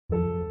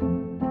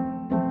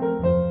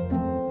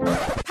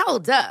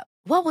Hold up.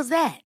 What was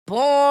that?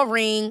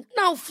 Boring.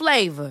 No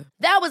flavor.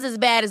 That was as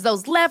bad as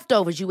those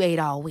leftovers you ate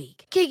all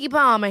week. Keke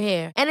Palmer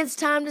here, and it's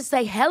time to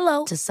say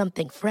hello to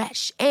something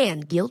fresh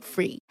and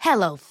guilt-free.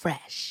 Hello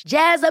Fresh.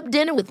 Jazz up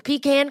dinner with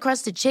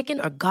pecan-crusted chicken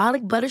or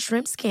garlic butter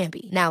shrimp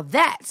scampi. Now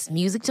that's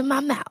music to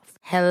my mouth.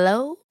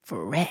 Hello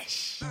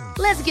Fresh.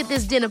 Let's get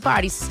this dinner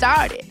party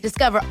started.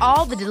 Discover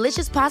all the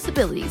delicious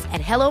possibilities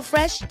at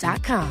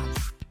hellofresh.com.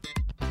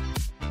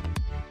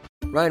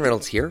 Ryan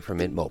Reynolds here from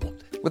Mint Mobile.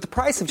 With the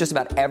price of just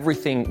about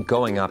everything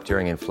going up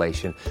during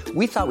inflation,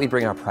 we thought we'd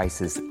bring our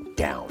prices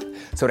down.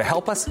 So to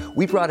help us,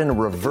 we brought in a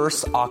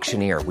reverse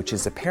auctioneer, which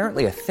is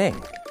apparently a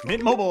thing.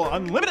 Mint Mobile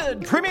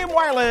Unlimited Premium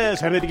Wireless.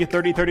 How to get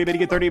 30, 30, how to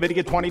get 30, how to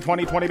get 20,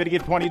 20, 20, how to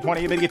get 20,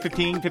 20, how to get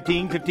 15,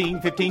 15,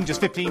 15, 15,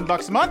 just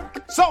 $15 a month?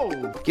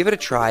 Sold! Give it a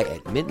try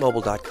at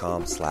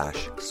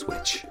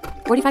mintmobile.com/switch.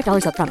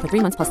 $45 up front for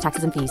 3 months plus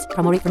taxes and fees.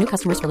 Promo rate for new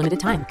customers for limited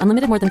time.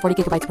 Unlimited more than 40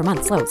 gigabytes per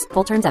month. Slows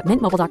full terms at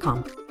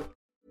mintmobile.com.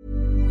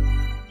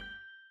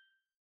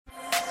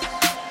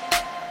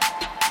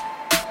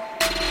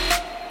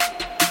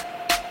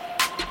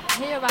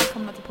 Hej och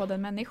välkomna till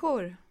podden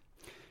Människor.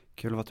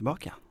 Kul att vara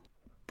tillbaka.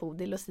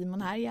 Bodil och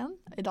Simon här igen.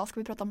 Idag ska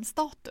vi prata om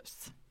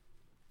status.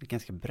 Det är ett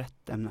ganska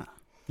brett ämne.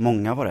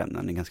 Många av våra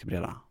ämnen är ganska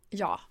breda.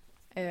 Ja,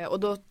 och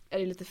då är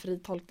det lite fri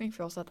tolkning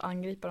för oss att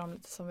angripa dem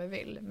lite som vi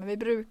vill. Men vi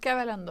brukar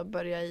väl ändå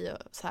börja i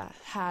att så här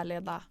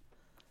härleda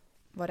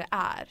vad det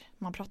är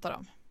man pratar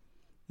om.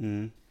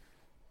 Mm.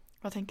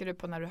 Vad tänker du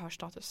på när du hör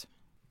status?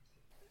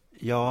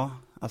 Ja,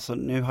 alltså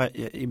nu har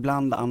jag,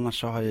 ibland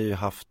annars så har jag ju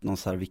haft någon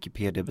så här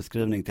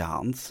Wikipedia-beskrivning till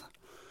hands.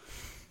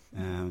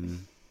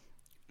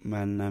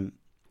 Men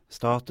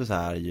status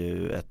är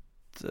ju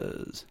ett...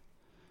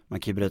 man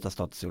kan ju bryta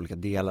status i olika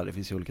delar. Det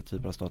finns ju olika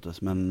typer av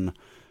status. Men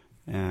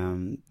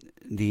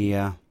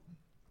det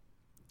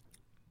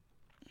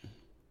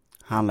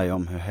handlar ju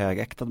om hur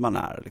högäktad man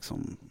är.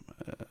 Liksom,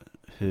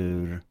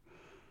 hur...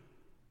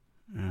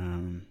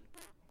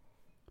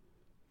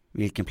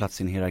 vilken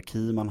plats i en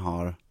hierarki man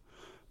har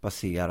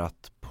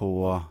baserat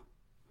på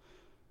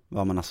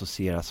vad man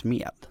associeras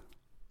med,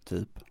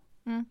 typ.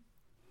 Mm.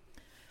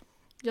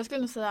 Jag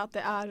skulle nog säga att det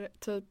är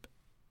typ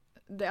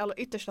det allra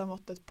yttersta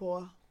måttet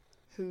på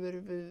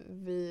hur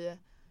vi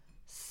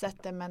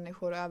sätter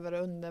människor över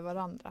och under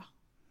varandra.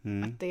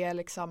 Att det är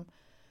liksom,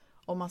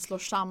 om man slår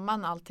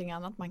samman allting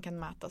annat man kan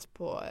mätas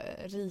på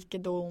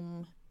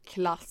rikedom,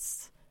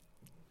 klass,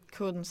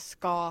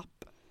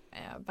 kunskap,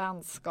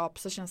 vänskap,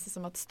 så känns det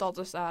som att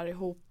status är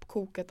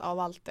ihopkoket av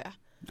allt det.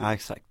 Ja,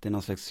 exakt. Det är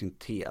någon slags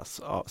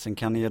syntes. Ja, sen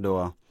kan ju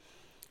då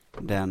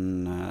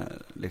den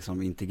liksom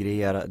det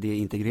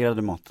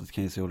integrerade måttet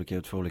kan ju se olika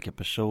ut för olika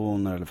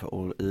personer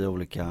eller i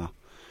olika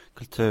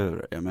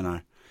kulturer. Jag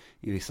menar,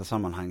 i vissa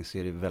sammanhang så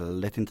är det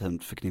väldigt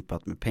intimt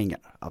förknippat med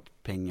pengar.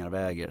 Att pengar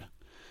väger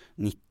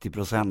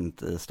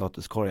 90% i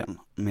statuskorgen.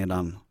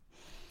 Medan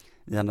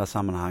i andra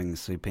sammanhang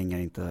så är pengar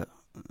inte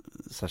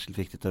särskilt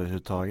viktigt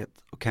överhuvudtaget.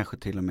 Och kanske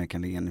till och med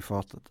kan ligga i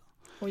fatet.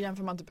 Och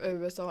jämför man typ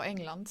USA och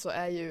England så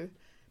är ju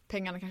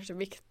pengarna kanske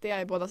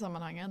viktiga i båda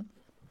sammanhangen.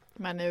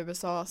 Men i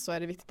USA så är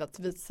det viktigt att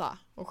visa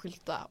och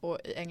skylta. Och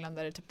i England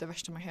är det typ det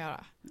värsta man kan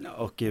göra. Ja,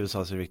 och i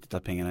USA så är det viktigt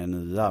att pengarna är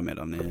nya.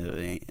 Medan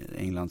i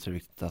England så är det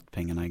viktigt att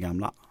pengarna är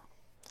gamla.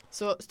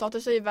 Så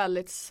status är ju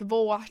väldigt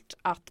svårt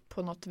att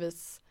på något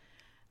vis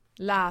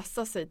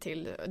läsa sig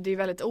till. Det är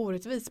väldigt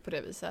orättvist på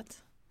det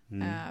viset.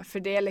 För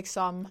det är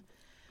liksom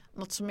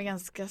något som är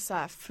ganska så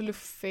här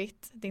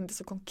fluffigt. Det är inte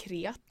så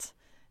konkret.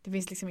 Det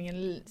finns liksom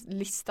ingen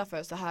lista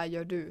för så här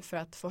gör du för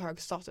att få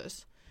hög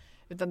status.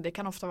 Utan det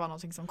kan ofta vara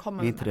någonting som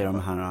kommer. Är inte det de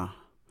här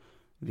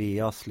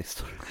VAs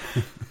listor?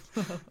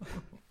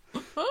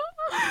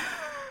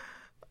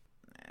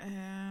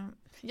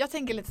 Jag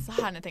tänker lite så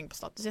här när jag tänker på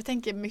status. Jag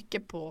tänker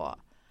mycket på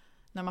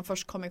när man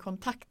först kommer i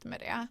kontakt med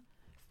det.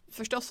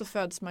 Förstås så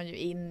föds man ju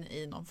in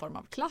i någon form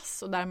av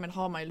klass. Och därmed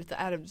har man ju lite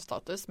ärvd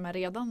status. Men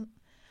redan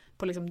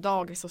på liksom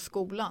dagis och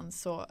skolan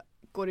så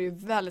går det ju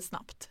väldigt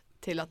snabbt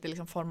till att det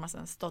liksom formas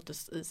en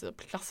status i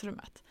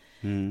klassrummet.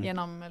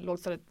 Genom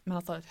lågstadiet,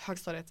 mellanstadiet,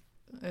 högstadiet,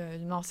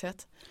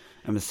 gymnasiet.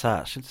 Ja, men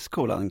särskilt i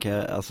skolan kan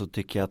jag alltså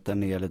tycka att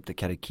den är lite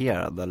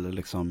karikerad. Eller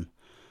liksom,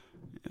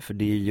 för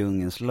det är ju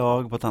djungelns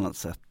lag på ett annat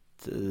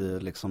sätt. I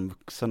liksom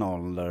vuxen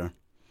ålder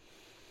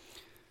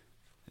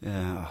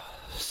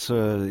så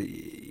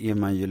är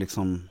man ju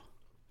liksom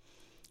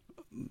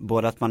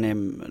både att man är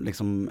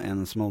liksom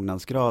ens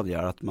mognadsgrad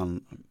gör att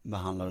man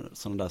behandlar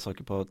sådana där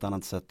saker på ett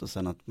annat sätt och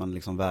sen att man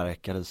liksom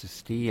verkar i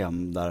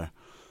system där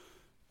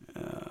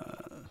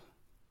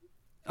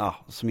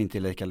som inte är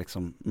lika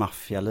liksom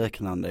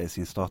maffialiknande i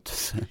sin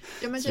status.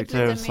 Ja, men typ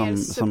lite mer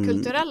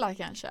subkulturella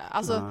kanske.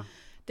 Alltså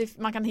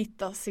man kan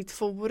hitta sitt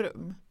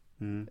forum.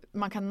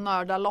 Man kan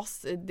nörda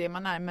loss i det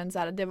man är, men så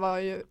här, det var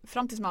ju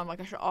fram tills man var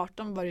kanske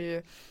 18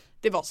 var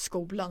det var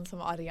skolan som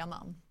var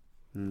arenan.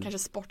 Kanske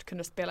sport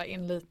kunde spela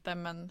in lite,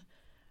 men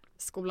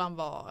skolan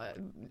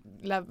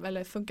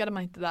eller funkade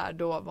man inte där,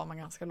 då var man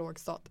ganska låg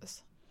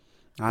status.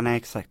 Ja, nej,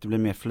 exakt. Det blir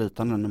mer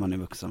flytande när man är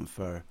vuxen,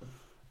 för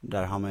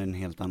där har man en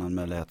helt annan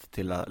möjlighet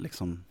till att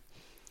liksom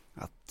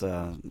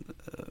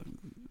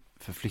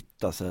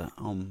förflytta sig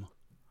om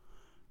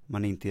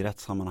man inte är i rätt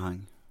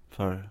sammanhang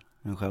för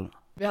en själv.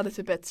 Vi hade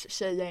typ ett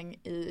tjejgäng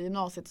i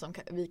gymnasiet som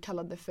vi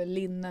kallade för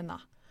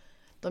linnena.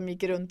 De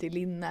gick runt i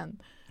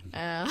linnen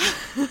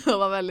och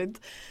var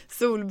väldigt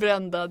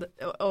solbrända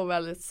och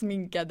väldigt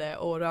sminkade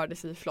och rörde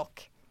sig i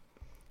flock.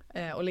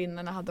 Och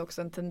linnena hade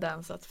också en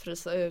tendens att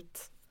frysa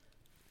ut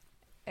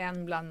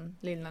en bland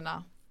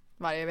linnena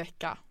varje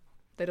vecka.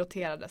 Det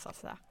roterade så att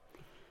säga.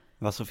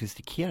 Vad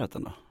sofistikerat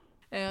ändå.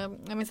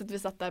 Jag minns att vi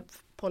satt där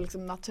på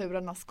liksom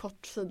naturernas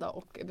kortsida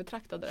och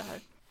betraktade det här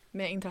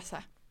med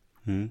intresse.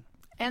 Mm.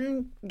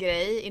 En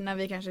grej innan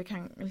vi kanske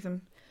kan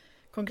liksom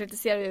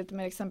konkretisera lite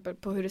mer exempel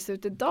på hur det ser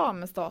ut idag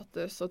med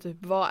status och typ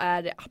vad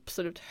är det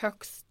absolut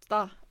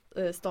högsta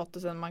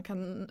statusen man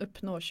kan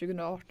uppnå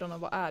 2018 och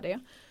vad är det?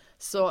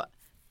 Så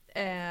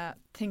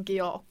tänker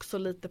jag också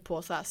lite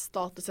på så här,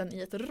 statusen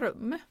i ett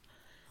rum.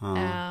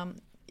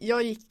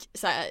 Jag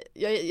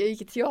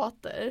gick i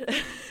teater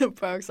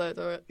på högstadiet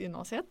och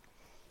gymnasiet.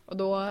 Och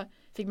då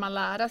fick man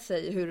lära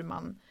sig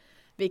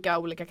vilka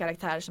olika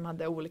karaktärer som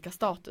hade olika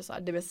statusar.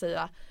 Det vill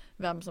säga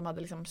vem som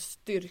hade liksom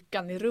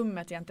styrkan i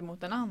rummet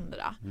gentemot den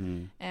andra.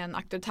 En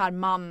auktoritär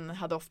man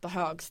hade ofta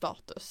hög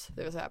status.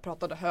 Det vill säga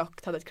pratade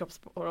högt, hade ett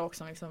kroppsspråk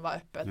som liksom var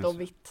öppet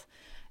och vitt.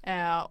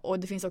 Och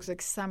det finns också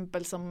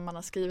exempel som man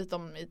har skrivit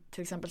om i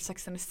till exempel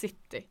Sex and the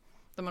City.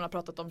 Där man har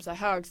pratat om så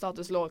här, hög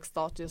status, låg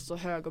status och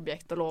hög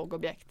objekt och låg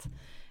objekt.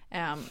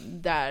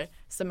 Där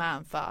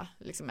Samantha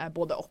liksom är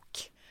både och.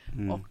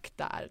 Och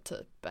där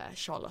typ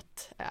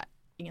Charlotte är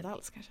inget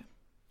alls kanske.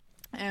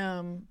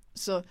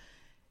 Så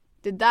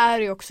det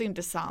där är också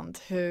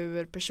intressant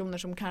hur personer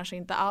som kanske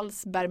inte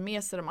alls bär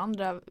med sig de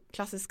andra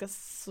klassiska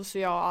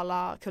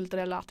sociala,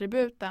 kulturella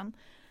attributen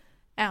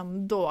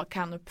ändå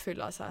kan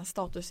uppfylla så här,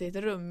 status i ett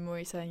rum och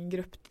i så här, en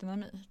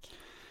gruppdynamik.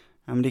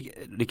 Ja, men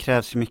det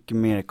krävs ju mycket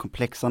mer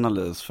komplex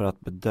analys för att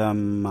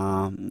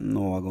bedöma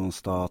någon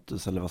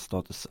status eller vad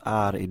status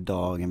är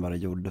idag än vad det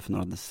gjorde för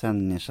några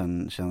decennier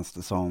sedan, känns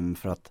det som,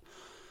 för att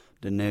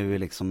det nu är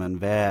liksom en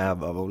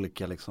väv av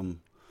olika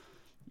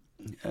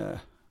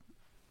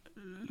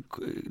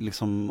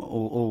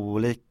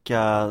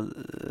olika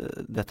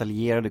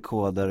detaljerade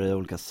koder i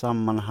olika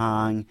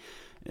sammanhang.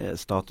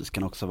 Status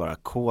kan också vara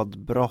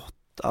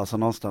kodbrott, alltså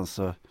någonstans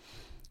så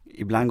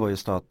ibland går ju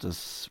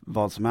status,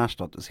 vad som är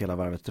status hela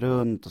varvet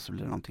runt och så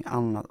blir det någonting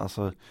annat.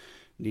 Alltså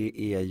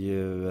det är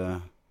ju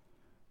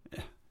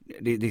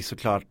det är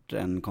såklart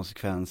en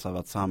konsekvens av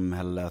att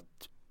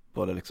samhället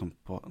både liksom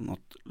på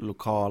något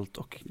lokalt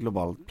och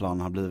globalt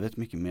plan har blivit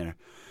mycket mer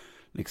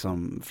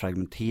liksom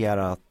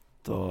fragmenterat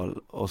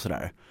och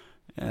sådär.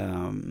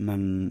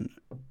 Men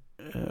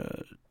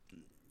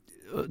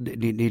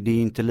det är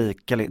inte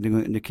lika,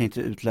 du kan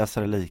inte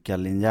utläsa det lika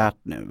linjärt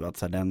nu att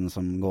så här, den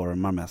som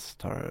gormar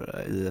mest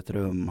i ett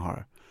rum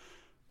har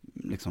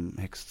liksom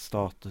högst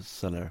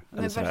status eller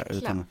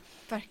sådär.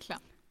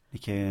 Verkligen. Det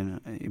kan ju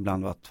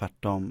ibland vara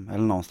tvärtom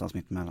eller någonstans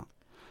mitt emellan.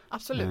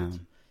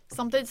 Absolut.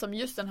 Samtidigt som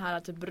just den här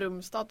typ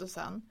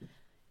rumstatusen,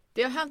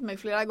 det har hänt mig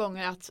flera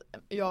gånger att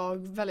jag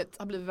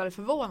har blivit väldigt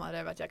förvånad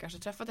över att jag kanske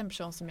träffat en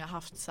person som jag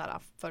haft så här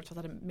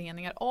förutfattade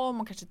meningar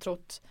om och kanske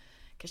trott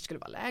kanske skulle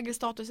vara lägre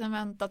status än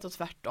väntat och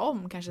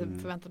tvärtom kanske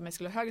förväntat mig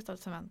skulle ha högre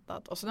status än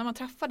väntat. Och så när man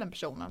träffar den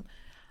personen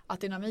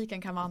att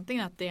dynamiken kan vara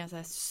antingen att det är en så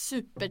här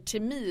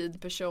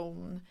supertimid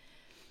person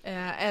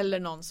eller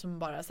någon som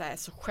bara så här är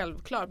så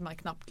självklart att man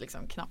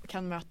knappt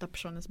kan möta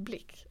personens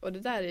blick. Och det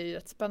där är ju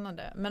rätt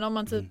spännande. Men om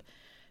man typ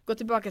går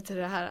tillbaka till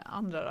det här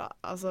andra då,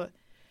 alltså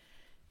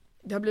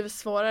det har blivit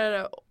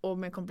svårare och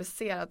mer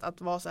komplicerat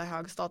att vara så här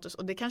hög status.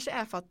 Och det kanske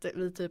är för att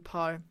vi typ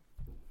har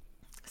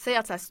säg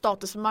att så här,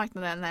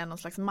 statusmarknaden är någon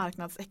slags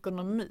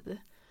marknadsekonomi.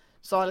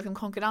 Så har liksom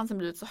konkurrensen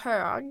blivit så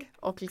hög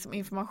och liksom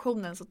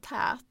informationen så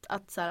tät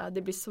att så här,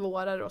 det blir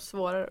svårare och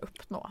svårare att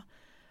uppnå.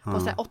 På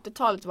så här,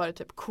 80-talet var det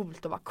typ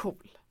coolt att vara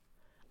cool.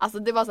 Alltså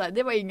det var så här,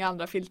 det var inga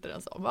andra filter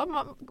än så.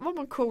 Var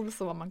man cool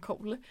så var man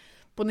cool.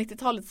 På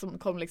 90-talet så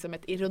kom liksom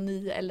ett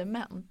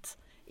ironielement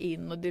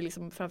in och det är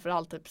liksom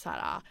framförallt typ så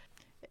här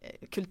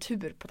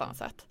kultur på ett annat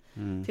sätt.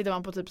 Tittar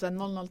man på typ så här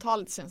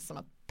 00-talet känns det som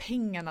att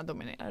pengarna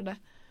dominerade.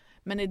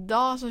 Men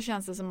idag så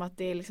känns det som att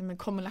det är liksom en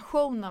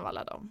kombination av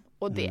alla dem.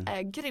 Och det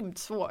är grymt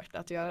svårt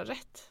att göra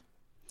rätt.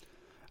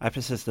 Ja,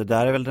 precis. Det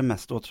där är väl det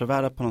mest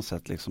åtråvärda på något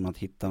sätt. Liksom att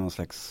hitta någon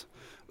slags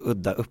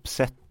udda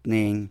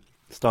uppsättning,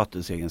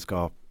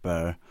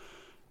 statusegenskaper.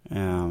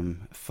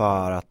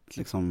 För att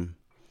liksom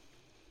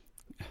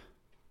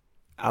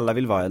alla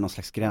vill vara i någon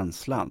slags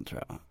gränsland,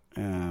 tror jag.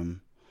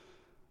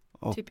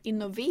 Och, typ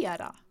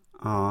innovera.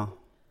 Ja.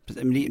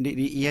 Men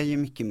det är ju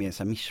mycket mer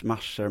så här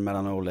mischmascher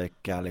mellan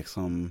olika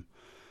liksom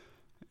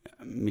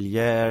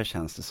miljöer,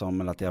 känns det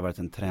som, eller att det har varit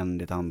en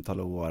trend i ett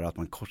antal år att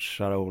man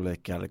korsar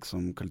olika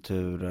liksom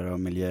kulturer och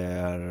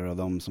miljöer och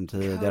de som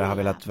tidigare har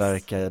velat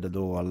verka i det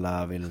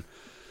dolda vill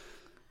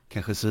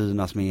kanske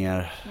synas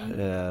mer,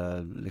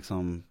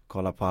 liksom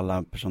kolla på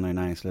alla personer i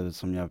näringslivet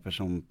som gör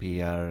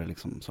person-PR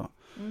liksom så.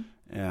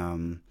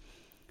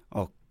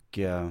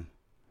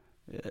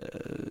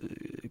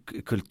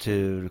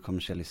 Kultur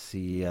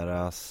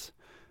kommersialiseras,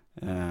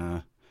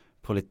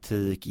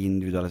 politik,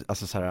 individualitet,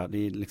 alltså så här, det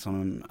är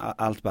liksom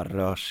allt bara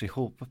rörs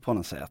ihop på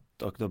något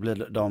sätt, och då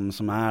blir de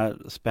som är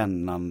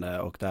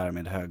spännande och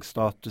därmed hög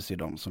status är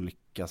de som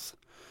lyckas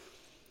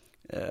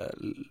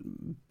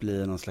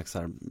bli någon slags så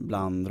här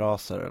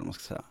blandraser, eller vad man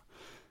ska säga,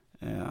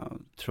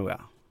 tror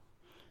jag.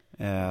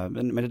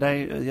 Men det där,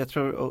 jag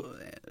tror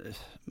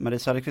Marie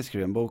Söderqvist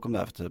skrev en bok om det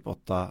här för typ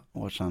 8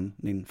 år sedan,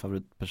 din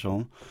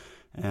favoritperson.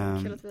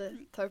 Kul att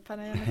vi tar upp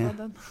henne igen i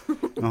podden.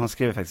 Men hon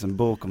skrev faktiskt en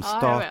bok om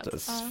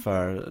status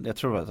för, jag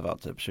tror att det var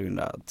typ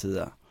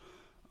 2010.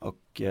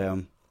 Och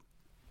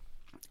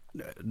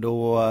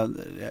då,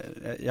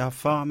 jag har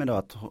för mig då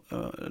att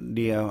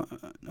det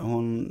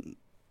hon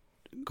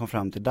kom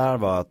fram till där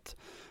var att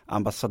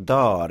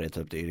ambassadör är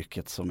typ det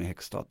yrket som är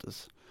högst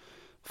status.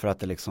 För att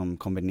det liksom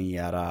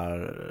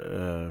kombinerar,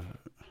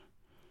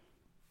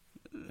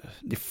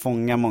 det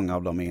fångar många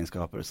av de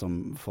egenskaper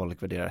som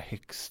folk värderar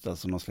högst,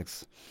 alltså någon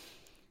slags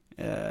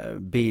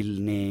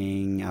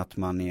bildning, att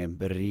man är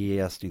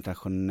berest,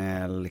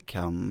 internationell,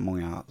 kan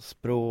många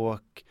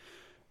språk,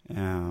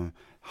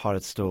 har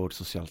ett stort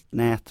socialt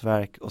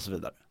nätverk och så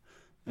vidare.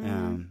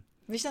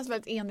 Det känns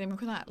väldigt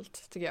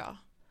endimensionellt, tycker jag,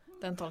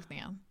 den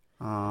tolkningen.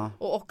 Ja.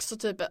 Och också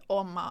typ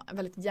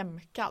väldigt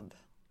jämkad.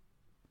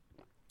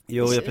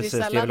 Jo, ja, precis.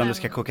 Det är väl om du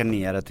ska en... koka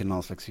ner det till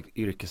någon slags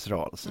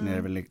yrkesroll. Sen är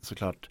det väl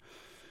såklart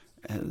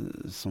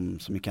som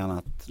så mycket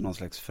annat någon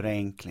slags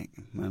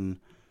förenkling. Men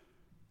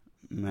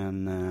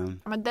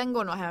den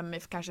går nog hem i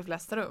kanske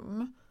flesta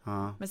rum.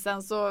 Ja. Men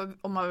sen så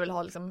om man vill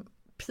ha liksom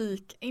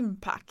peak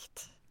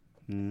impact.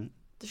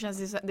 Det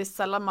känns det är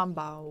sällan man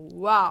bara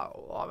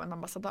wow av en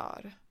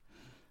ambassadör.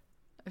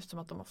 Eftersom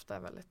att de ofta är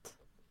väldigt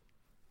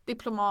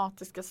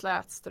diplomatiska,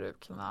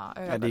 slätstrukna,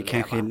 ja,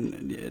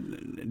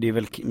 det är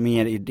väl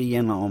mer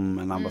idén om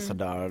en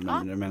ambassadör.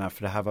 Jag menar,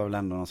 för det här var väl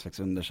ändå någon slags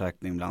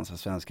undersökning bland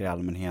svenskar i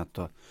allmänhet,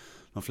 och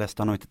de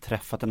flesta har nog inte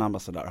träffat en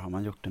ambassadör. Har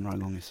man gjort det några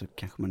gånger så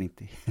kanske man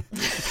inte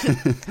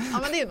Ja,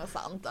 men det är nog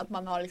sant att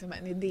man har liksom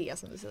en idé,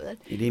 som du säger.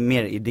 Det är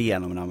mer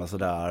idén om en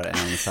ambassadör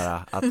än så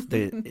här, att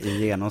det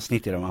i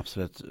genomsnitt är de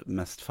absolut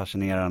mest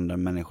fascinerande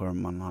människor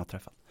man har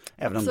träffat.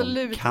 Även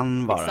absolut, om de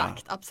kan vara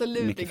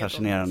mycket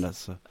fascinerande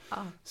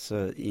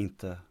så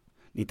inte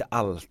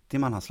alltid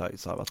man har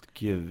slagits av att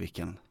gud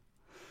vilken...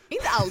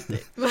 Inte alltid,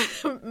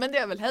 men det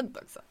har väl hänt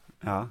också.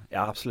 Ja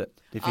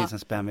absolut. Det finns en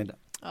spännvidd.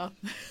 Ja.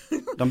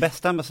 De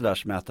bästa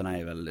ambassadörsmötena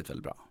är väldigt,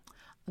 väldigt bra.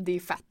 Det är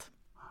fett.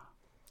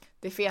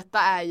 Det feta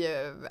är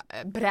ju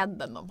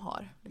bredden de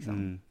har.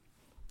 Liksom.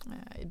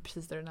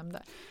 Precis det du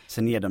nämnde.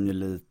 Sen är de ju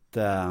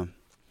lite...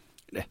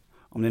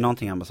 Om det är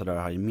någonting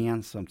ambassadörer har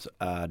gemensamt så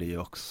är det ju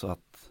också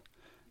att,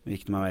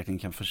 vilket man verkligen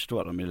kan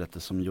förstå, de är lite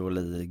som Joel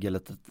Ige,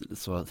 lite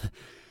så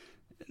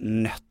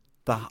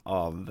nötta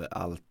av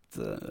allt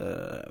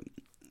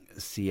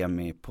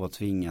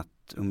semi-påtvingat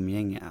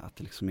umgänge, att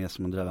det liksom är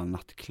som att driva en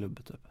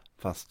nattklubb typ.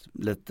 Fast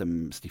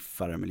lite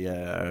stiffare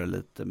miljöer,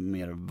 lite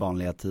mer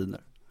vanliga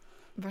tider.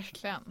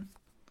 Verkligen.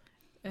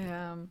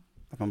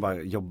 Att man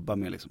bara jobbar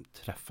med liksom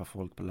träffa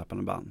folk på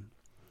löpande band.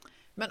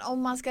 Men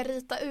om man ska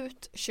rita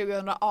ut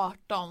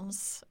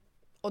 2018s,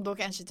 och då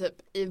kanske typ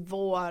i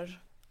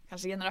vår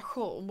kanske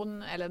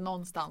generation eller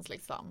någonstans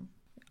liksom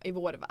i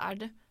vår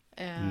värld,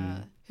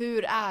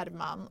 hur är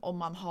man om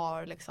man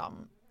har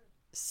liksom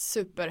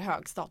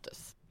superhög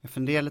status? Jag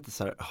funderar lite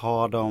så här,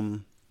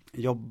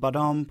 jobbar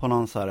de på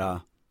någon så här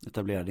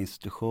etablerad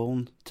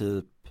institution,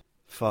 typ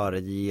för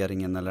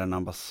regeringen eller en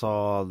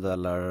ambassad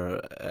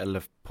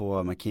eller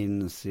på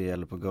McKinsey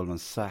eller på Goldman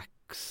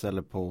Sachs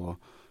eller på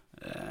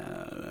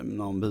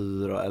någon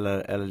byrå,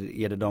 eller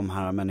är det de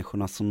här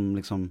människorna som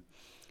liksom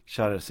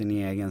kör sin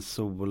egen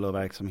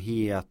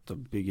soloverksamhet och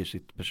bygger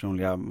sitt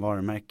personliga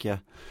varumärke,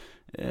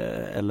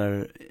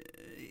 eller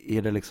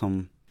är det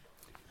liksom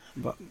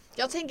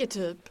Jag tänker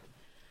typ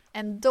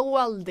en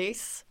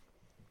doldis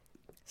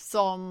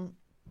som,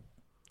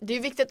 det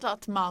är viktigt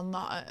att man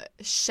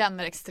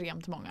känner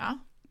extremt många.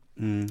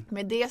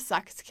 Med det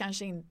sagt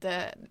kanske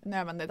inte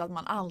nödvändigt att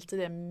man alltid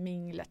är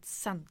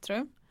minglets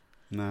centrum.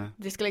 Nej.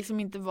 Det ska liksom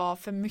inte vara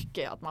för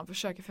mycket, att man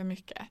försöker för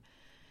mycket.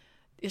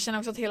 Jag känner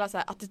också att hela så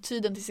här,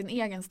 attityden till sin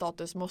egen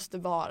status måste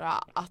vara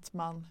att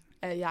man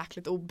är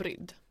jäkligt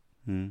obrydd.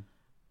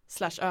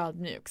 /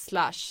 ödmjuk /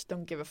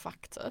 don't give a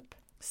fuck typ.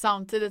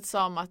 Samtidigt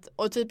som att,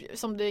 och typ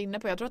som du är inne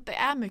på, jag tror att det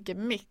är mycket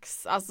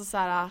mix. Alltså så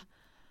här,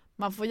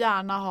 man får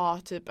gärna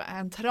ha typ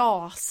en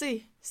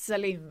trasig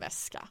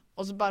Celine-väska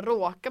och så bara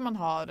råkar man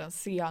ha den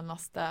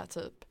senaste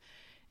typ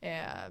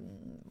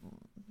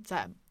så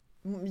här,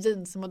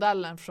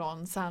 jeansmodellen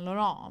från Saint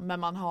Laurent, men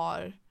man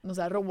har något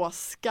så här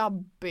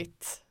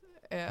råskabbigt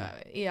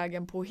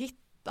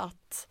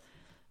egenpåhittat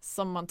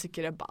som man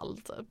tycker är ball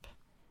typ.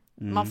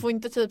 Man får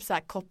inte typ så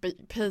här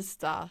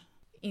copy-pasta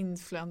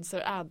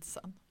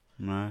influencer-adsen.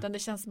 Utan det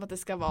känns som att det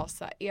ska vara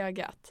så här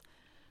eget.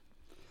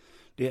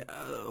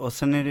 Och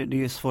sen är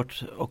det är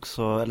svårt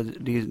också, eller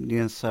det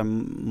är en så här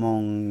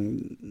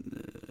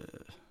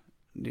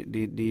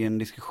det är en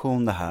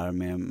diskussion det här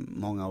med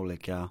många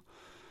olika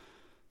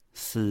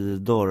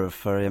sidor,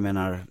 för jag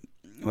menar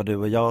vad du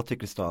och jag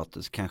tycker är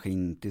status kanske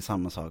inte är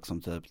samma sak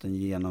som typ den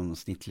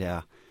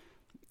genomsnittliga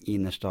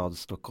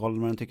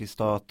innerstadsstockholmaren tycker är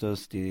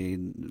status. Det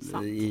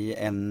är i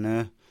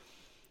ännu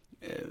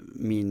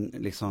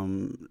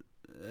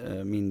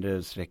mindre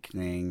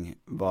utsträckning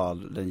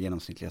vad den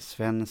genomsnittliga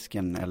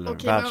svensken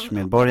eller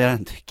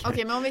världsmedborgaren tycker.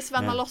 Okej, men om vi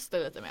svämmar loss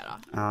det lite mer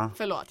då. Ja.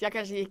 Förlåt, jag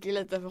kanske gick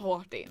lite för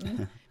hårt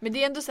in. Men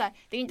det är ändå så här,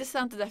 det är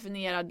intressant att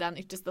definiera den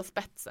yttersta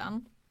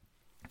spetsen.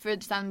 För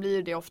sen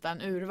blir det ofta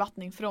en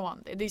urvattning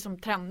från det. Det är som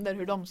trender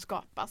hur de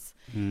skapas.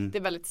 Det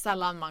är väldigt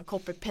sällan man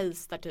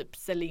copy-pastar typ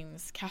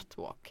Celines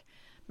catwalk.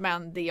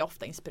 Men det är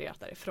ofta inspirerat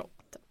därifrån.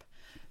 Typ.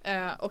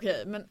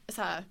 Okej, men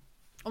så här,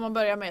 om man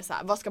börjar med så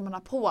här, vad ska man ha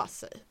på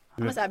sig?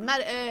 Men så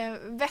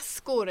här,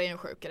 väskor är ju en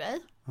sjuk grej.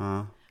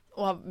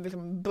 Och har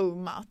liksom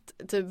boomat.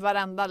 Typ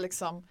varenda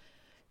liksom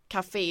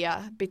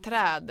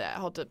kafébiträde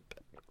har typ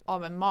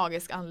av en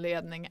magisk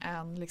anledning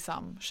en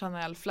liksom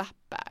Chanel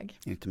flapbag.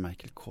 Inte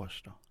Michael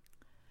Kors då?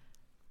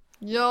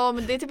 Ja,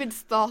 men det är typ inte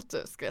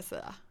status ska jag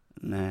säga.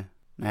 Nej.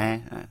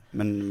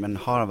 Men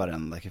har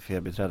varenda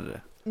kafébiträde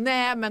det?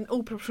 Nej, men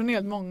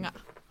oproportionerligt många.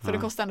 För det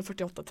kostar ändå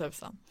 48 000.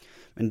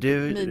 Men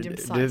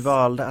du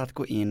valde att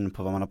gå in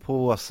på vad man har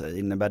på sig.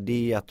 Innebär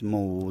det att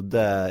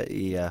mode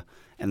är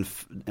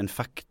en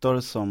faktor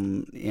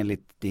som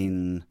enligt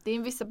din... Det är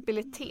en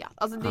visibilitet.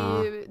 Alltså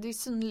det är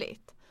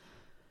synligt.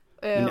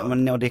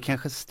 Men det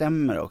kanske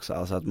stämmer också.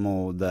 Alltså att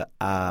mode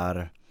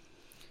är,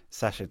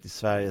 särskilt i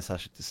Sverige,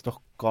 särskilt i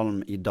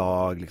Stockholm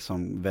idag,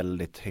 liksom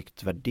väldigt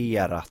högt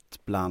värderat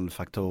bland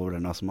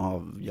faktorerna som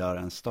avgör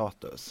en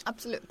status.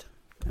 Absolut.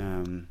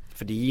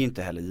 För det är ju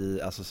inte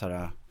heller alltså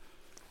såhär,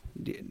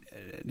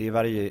 det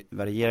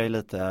varierar ju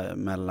lite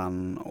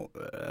mellan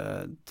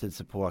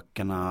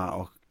tidsepokerna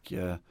och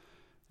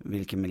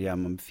vilken miljö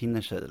man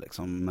befinner sig i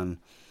liksom.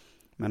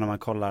 Men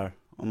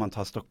om man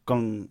tar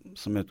Stockholm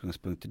som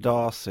utgångspunkt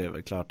idag, så är det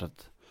väl klart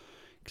att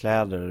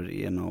kläder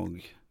är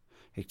nog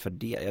högt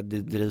värderat.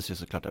 Det drivs ju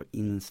såklart av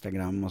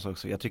Instagram och så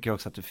också. Jag tycker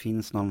också att det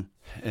finns någon,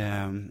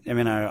 jag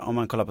menar om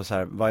man kollar på så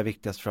här, vad är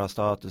viktigast för att ha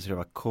status? Är det att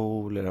vara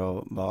cool? Är det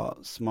att vara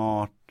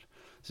smart?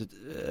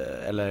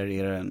 Eller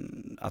är det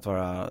att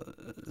vara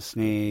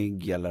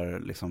snygg eller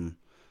liksom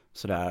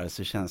sådär,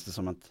 så känns det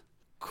som att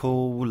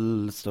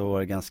cool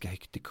står ganska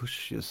högt i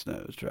kurs just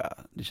nu, tror jag.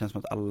 Det känns som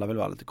att alla vill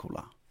vara lite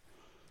coola.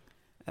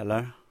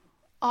 Eller?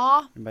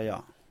 Ja. Det är bara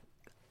jag.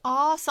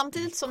 Ja,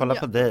 samtidigt som kolla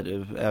på dig,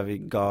 vi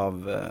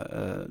gav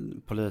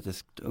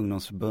politiskt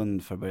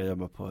ungdomsförbund för att börja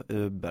jobba på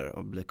Uber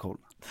och bli cool.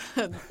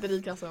 Det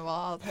rikaste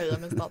var att höja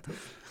min status.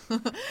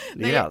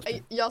 Det är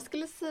alltid. Jag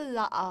skulle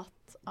säga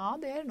att ja,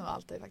 det är det nog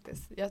alltid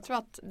faktiskt. Jag tror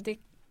att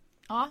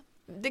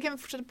det kan vi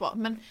fortsätta på.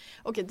 Men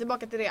okej,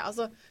 tillbaka till det.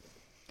 Alltså,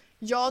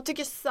 jag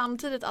tycker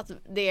samtidigt att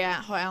det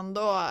har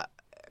ändå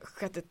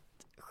skett ett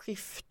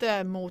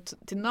skifte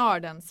till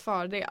nördens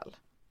fördel.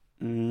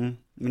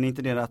 Men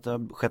inte det att det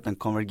har skett en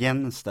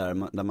konvergens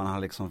där man har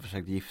liksom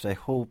försökt gifta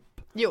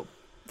ihop? Jo,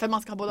 för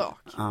man ska ha både och.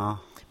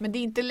 Men det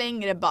är inte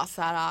längre bara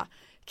så här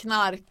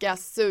knarka,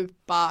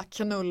 supa,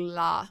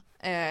 knulla,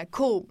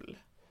 cool.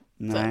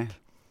 Nej. Typ.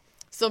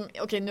 Som,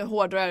 okej, nu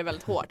hårdrar jag det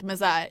väldigt hårt, men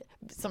så här,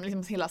 som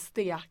liksom hela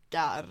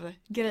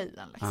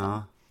stekar-grejen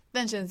liksom.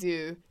 Den känns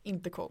ju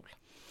inte cool.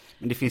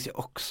 Men det finns ju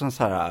också en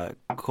så här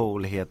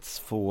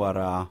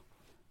coolhetsfåra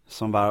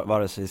som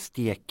vare sig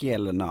stekig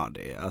eller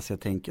nördig. Alltså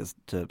jag tänker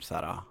typ så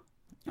här,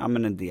 ja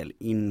men en del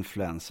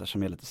influencers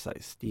som är lite så här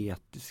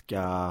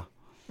estetiska.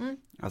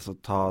 Alltså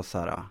ta så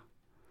här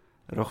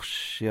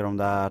Roche de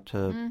där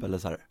typ, eller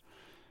så här.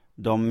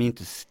 De är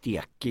inte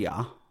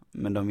stekiga,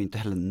 men de är inte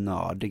heller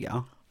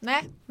nördiga.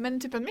 Nej, men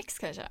typ en mix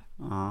kanske.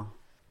 Ja.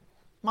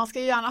 Man ska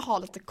ju gärna ha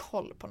lite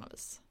koll på något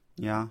vis.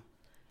 Ja.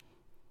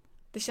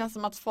 Det känns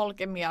som att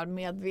folk är mer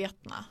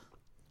medvetna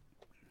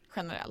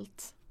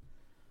generellt.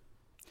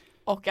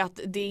 Och att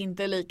det är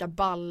inte lika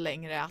ball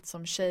längre att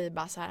som tjej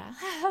bara så här,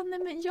 nej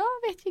men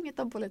jag vet ju inget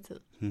om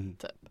politik.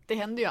 Typ. Det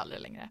händer ju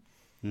aldrig längre.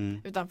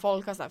 Utan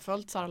folk har så här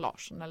följt Sara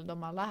Larsson eller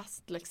de har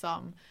läst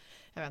liksom,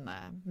 jag vet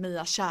inte,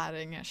 Mia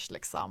Käringers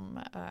liksom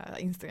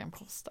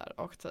Instagram-poster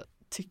och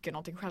tycker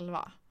någonting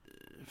själva.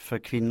 För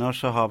kvinnor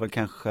så har väl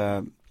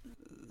kanske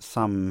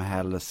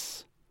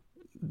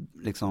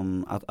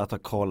liksom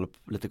att ha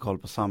lite koll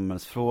på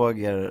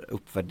samhällsfrågor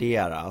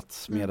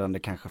uppvärderats, medan det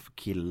kanske för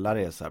killar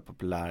är så här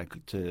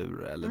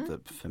populärkultur eller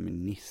typ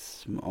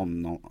feminism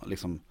om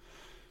liksom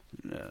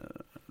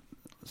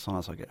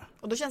sådana saker.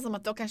 Och då känns det som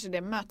att då kanske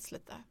det möts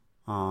lite.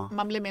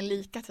 Man blir mer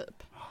lika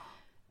typ.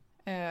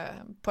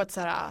 På ett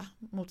så här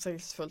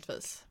motsägelsefullt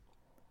vis.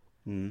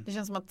 Det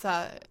känns som att så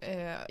här,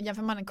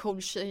 jämför man en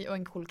cool tjej och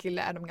en cool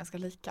kille är de ganska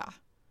lika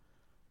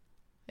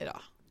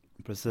idag.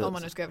 Precis. Om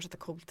man nu ska översätta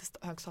cool till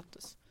hög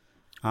status.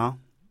 Ja,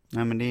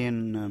 nej men det är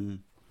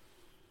en...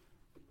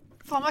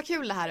 Fan vad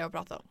kul det här är att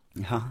prata om.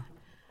 Ja.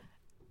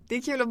 Det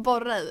är kul att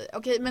borra i.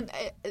 Okej, men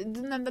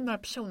du nämnde några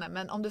personer,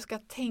 men om du ska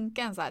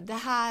tänka en så här, det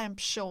här är en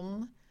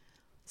person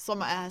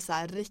som är så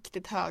här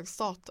riktigt hög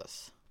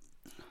status.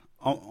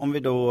 Om vi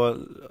då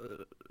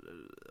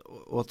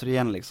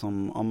återigen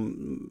liksom,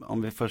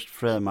 om vi först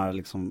framar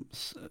liksom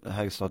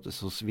hög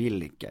status hos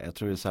vilka, jag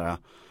tror det är så här,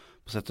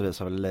 på sätt och vis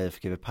har väl Leif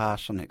GW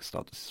Persson hög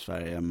status i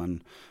Sverige,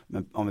 men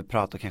om vi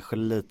pratar kanske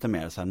lite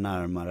mer så här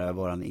närmare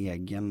våran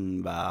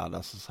egen värld,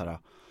 alltså så här,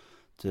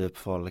 typ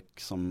folk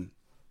som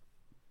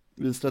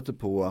vi stöter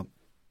på,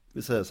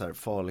 vi säger så här,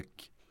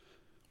 folk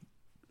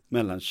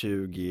mellan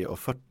 20 och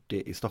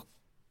 40 i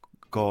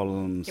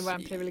Stockholm. I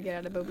vår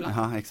privilegierade bubbla.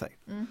 Ja, exakt.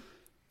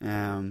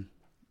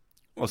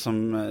 Och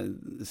som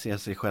ser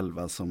sig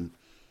själva som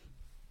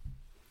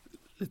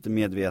lite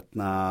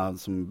medvetna,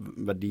 som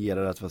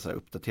värderar att vara så här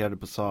uppdaterade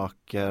på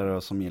saker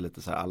och som är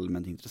lite så här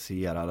allmänt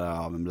intresserade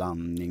av en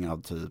blandning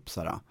av typ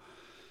så här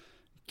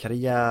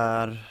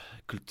karriär,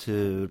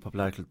 kultur,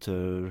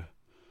 populärkultur,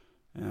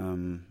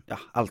 ja,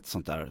 allt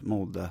sånt där,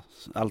 mode,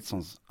 allt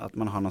sånt, att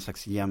man har någon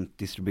slags jämnt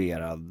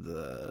distribuerat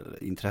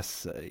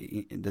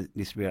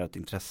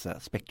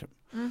intressespektrum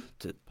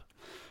typ.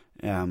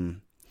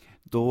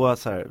 Då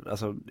så här,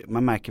 alltså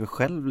man märker väl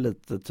själv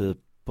lite typ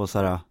på så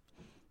här,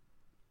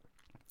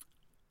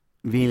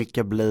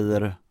 vilka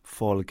blir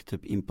folk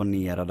typ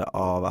imponerade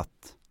av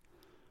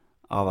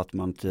att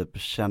man typ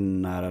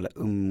känner eller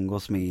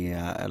umgås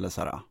med eller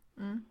så här.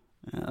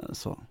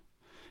 Så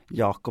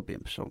Jakob är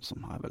en person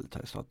som har väldigt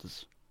hög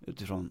status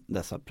utifrån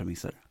dessa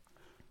premisser.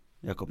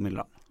 Jakob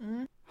Myllran.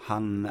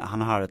 Han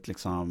har ett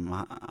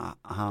liksom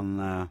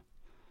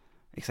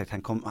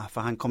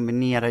han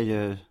kombinerar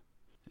ju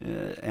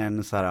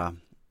en så här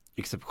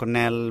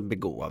exceptionell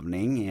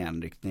begåvning i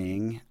en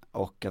riktning,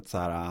 och att så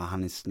här,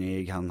 han är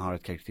snygg, han har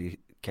ett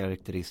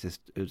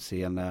karaktäristiskt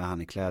utseende,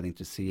 han är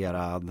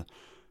klädintresserad,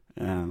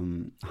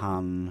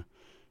 han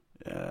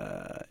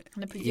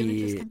är på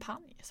Unitys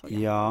kampanj, såg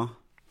jag. Ja,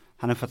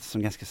 han är faktiskt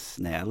som ganska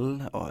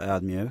snäll och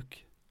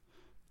ödmjuk,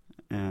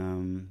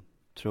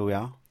 tror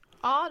jag.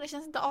 Ja, det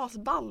känns inte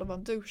asball att vara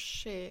en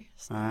douchig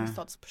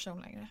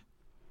statusperson längre.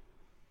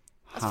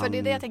 Alltså för det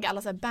är det jag tänker,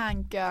 alla så här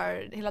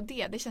banker, hela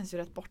det känns ju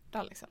rätt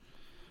borta liksom.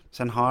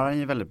 Sen har han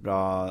ju väldigt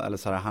bra, eller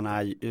så här, han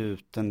är ju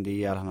ute en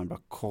del, han har bra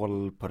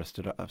koll på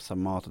restaurang, så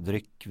här, mat och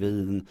dryck,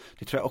 vin.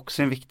 Det tror jag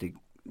också är en viktig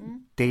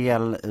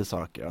del i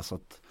saker, alltså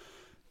att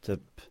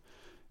typ,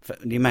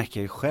 det märker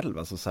jag ju själv,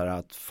 alltså så här,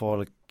 att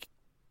folk,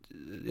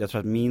 jag tror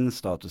att min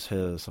status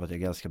höjs av att jag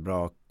har ganska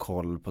bra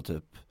koll på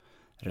typ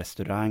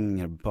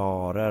restauranger,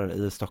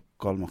 barer i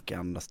Stockholm och i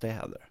andra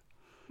städer.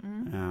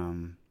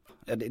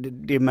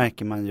 Det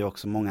märker man ju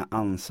också många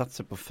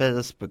ansatser på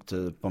Facebook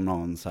typ, om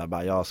någon så här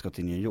bara, jag ska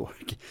till New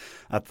York,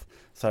 att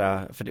så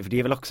här, för det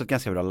är väl också ett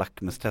ganska bra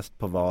lackmustest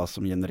på vad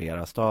som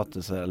genererar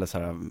status, eller så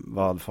här,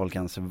 vad folk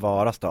anser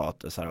vara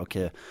status, så här,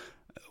 okej,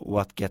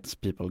 what gets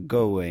people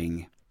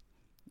going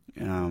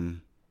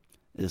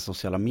i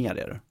sociala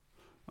medier,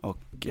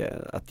 och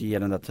att ge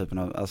den där typen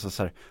av, alltså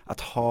så här,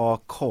 att ha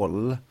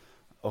koll,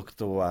 och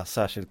då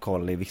särskilt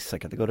koll i vissa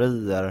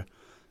kategorier,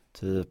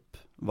 typ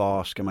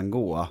var ska man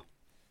gå,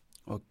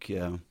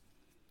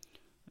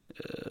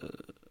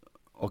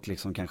 och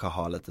liksom kanske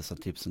ha lite så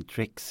tips and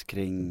tricks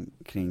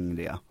kring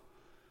det,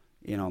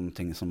 är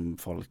någonting som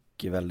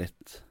folk är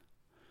väldigt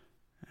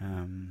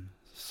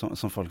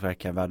som folk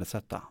verkar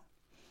värdesätta.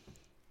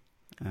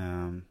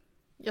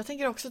 Jag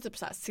tänker också typ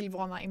så här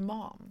Silvana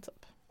Imam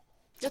typ.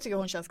 Jag tycker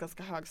hon känns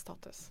ganska hög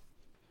status.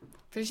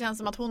 För det känns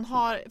som att hon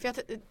har, för jag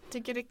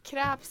tycker det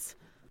krävs,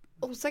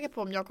 osäker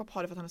på om Jakob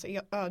har det för att han är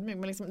så ödmjuk,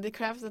 men liksom det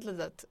krävs ett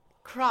litet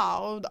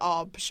crowd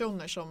av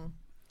personer som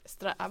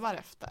strävar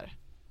efter.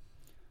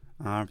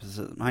 Ja, precis.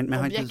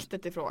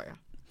 Objektet i fråga.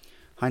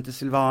 Har inte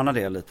Silvana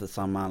det lite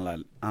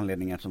samma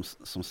anledningar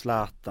som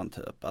Zlatan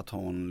typ? Att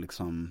hon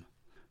liksom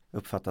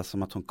uppfattas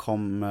som att hon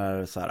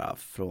kommer så här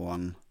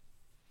från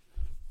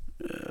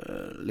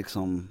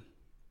liksom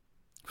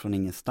från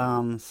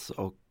ingenstans,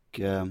 och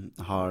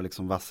har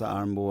liksom vassa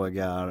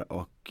armbågar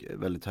och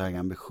väldigt höga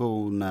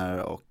ambitioner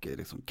och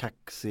liksom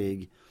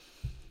kaxig.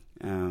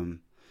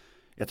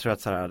 Jag tror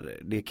att så här,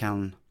 det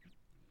kan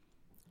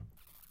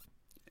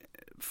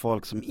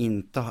folk som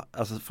inte,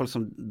 alltså folk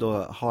som då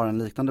har en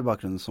liknande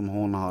bakgrund som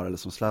hon har eller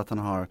som Zlatan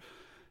har,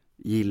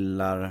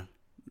 gillar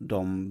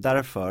dem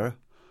därför,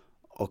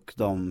 och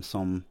de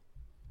som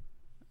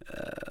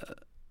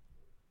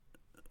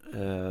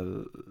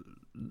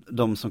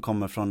de som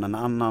kommer från en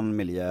annan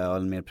miljö och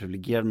en mer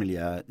privilegierad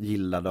miljö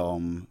gillar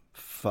dem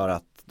för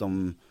att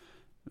de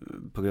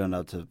på grund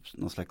av typ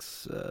någon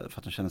slags, för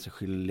att de känner sig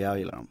skyldiga och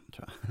gillar dem,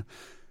 tror jag.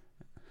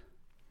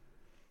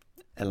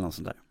 Eller något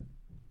sånt där.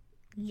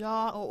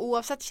 Ja, och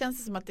oavsett känns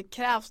det som att det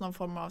krävs någon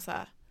form av så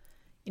här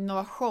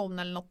innovation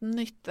eller något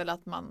nytt, eller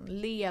att man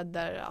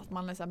leder, att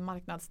man är så här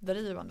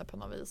marknadsdrivande på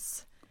något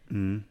vis.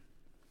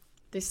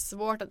 Det är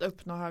svårt att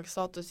uppnå hög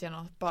status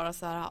genom att bara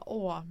så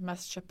här,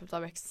 mest köpt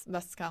av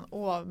väskan,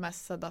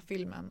 mest sedda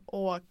filmen,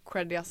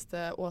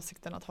 creddigaste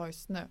åsikten att ha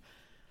just nu.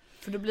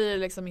 För då blir det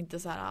liksom inte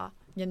så här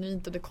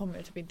genuint, och det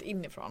kommer typ inte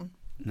inifrån.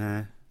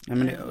 Nej,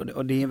 men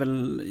det är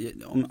väl,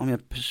 om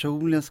jag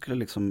personligen skulle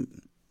liksom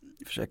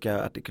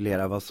försöka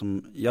artikulera vad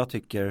som jag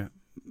tycker,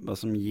 vad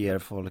som ger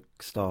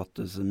folk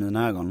status i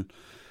mina ögon,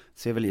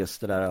 så är väl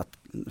just det där att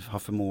ha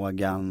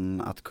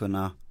förmågan att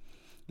kunna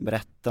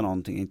berätta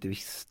någonting jag inte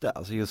visste.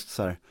 Alltså just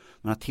så här,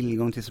 man har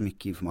tillgång till så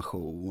mycket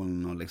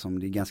information och liksom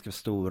det är ganska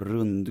stor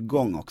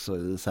rundgång också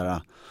i så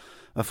här,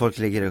 vad folk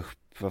lägger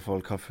upp, vad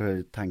folk har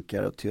för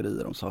tankar och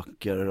teorier om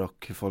saker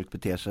och hur folk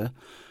beter sig.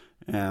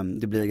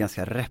 Det blir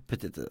ganska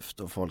repetitivt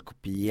och folk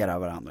kopierar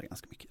varandra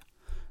ganska mycket.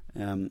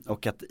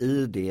 Och att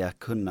i det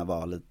kunna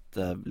vara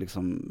lite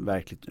liksom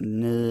verkligt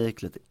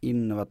unik, lite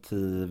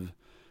innovativ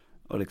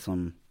och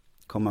liksom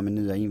komma med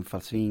nya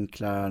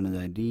infallsvinklar,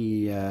 nya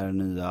idéer,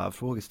 nya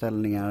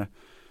frågeställningar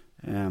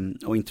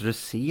och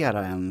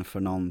introducera en för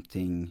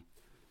någonting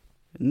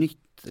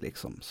nytt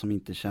liksom, som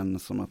inte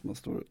känns som att man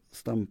står och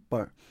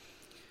stampar.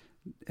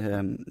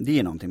 Det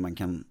är någonting man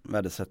kan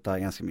värdesätta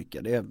ganska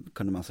mycket. Det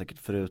kunde man säkert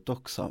förut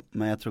också,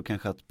 men jag tror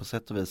kanske att på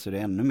sätt och vis är det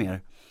ännu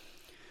mer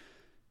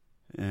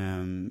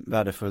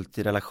värdefullt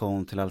i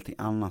relation till allting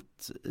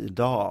annat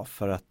idag,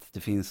 för att det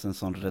finns en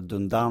sån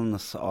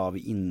redundans av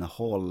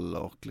innehåll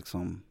och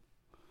liksom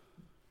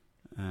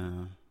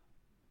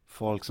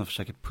folk som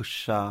försöker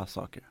pusha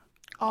saker.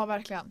 Ja,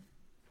 verkligen.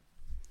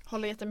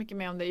 Håller jättemycket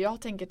med om det.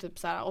 Jag tänker typ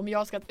så här, om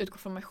jag ska utgå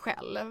från mig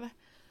själv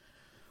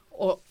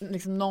och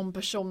liksom någon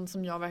person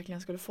som jag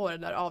verkligen skulle få det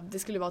där av, det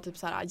skulle vara typ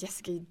så här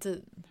Jessica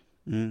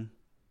Edin.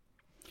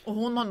 Och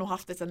hon har nog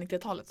haft det sedan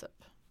 90-talet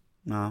typ.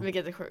 Ja.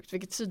 Vilket är sjukt,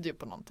 vilket tyder ju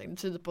på någonting. Det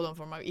tyder på någon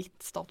form av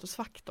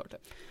statusfaktor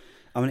typ.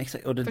 Ja, men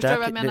exakt. Och det Förstår där, du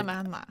vad jag menar med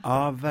henne?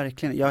 Ja,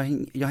 verkligen.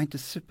 Jag har inte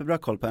superbra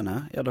koll på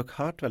henne. Jag har dock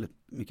hört väldigt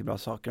mycket bra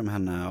saker om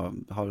henne och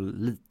har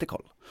lite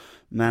koll.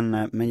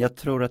 Men jag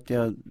tror att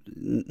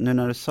nu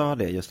när du sa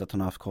det, just att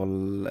hon har haft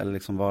koll eller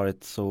liksom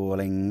varit så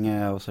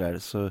länge och sådär,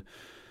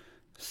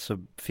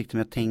 så fick det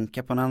mig att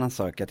tänka på en annan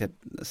sak. Att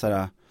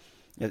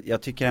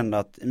jag tycker ändå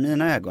att i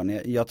mina ögon,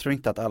 jag tror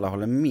inte att alla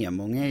håller med.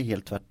 Många är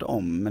helt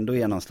tvärtom. Men då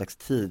är någon slags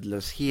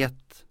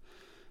tidlöshet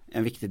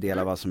en viktig del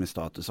av vad som är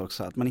status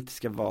också. Att man inte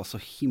ska vara så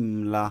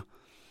himla...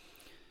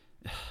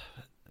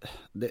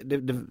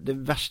 Det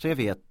värsta jag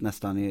vet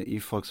nästan är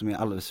folk som är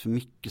alldeles för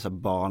mycket så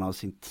barn av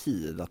sin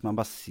tid. Att man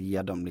bara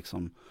ser dem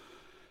liksom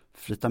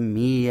flyta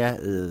med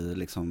i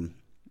liksom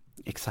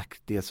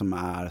exakt det som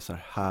är så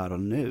här och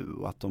nu.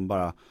 Och att de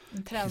bara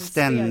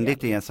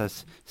ständigt är en så här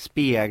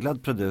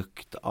speglad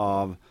produkt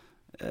av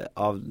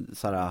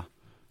så här,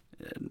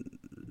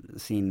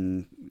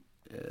 sin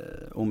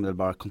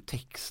omedelbara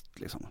kontext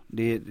liksom.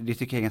 Det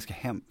tycker jag är ganska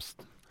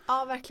hemskt.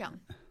 Ja, verkligen.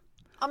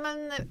 Ja,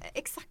 men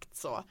exakt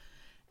så.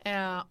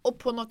 Och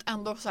på något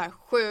ändå så här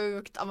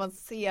sjukt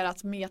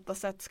avancerat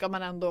metasätt ska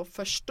man ändå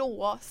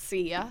förstå,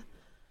 se.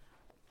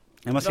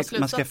 Ja, man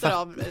ska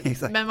av,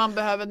 men man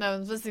behöver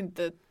nödvändigtvis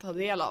inte ta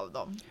del av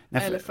dem.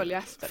 Nej, eller följa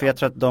efter för jag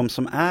tror att de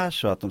som är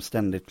så att de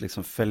ständigt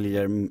liksom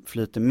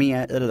flyter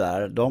med i det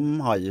där,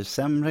 de har ju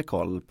sämre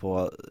koll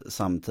på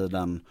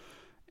samtiden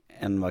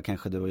än vad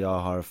kanske du och jag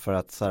har, för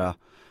att så här,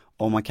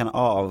 om man kan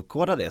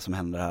avkoda det som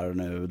händer här och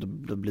nu,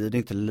 då blir det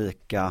inte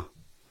lika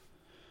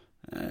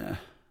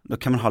då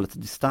kan man ha lite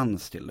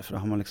distans till det, för då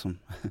har man liksom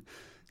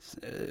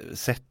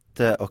sett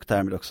det och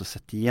därmed också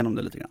sett igenom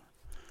det lite grann.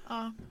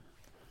 Ja.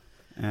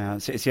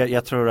 Så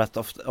jag tror att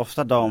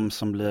ofta de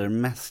som blir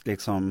mest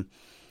liksom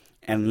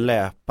en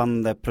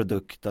löpande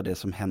produkt av det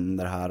som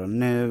händer här och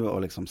nu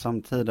och liksom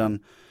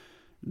samtiden,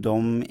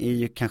 de är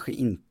ju kanske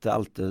inte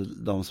alltid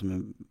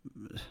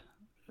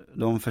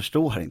de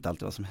förstår inte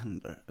alltid vad som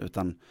händer,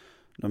 utan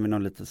de är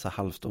nog lite så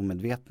halvt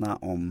omedvetna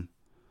om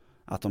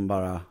att de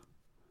bara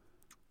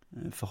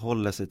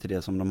förhåller sig till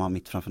det som de har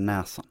mitt framför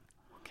näsan.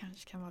 Och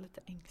kanske kan vara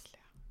lite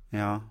ängsliga.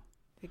 Ja.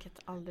 Vilket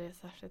aldrig är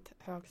särskilt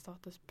hög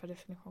status per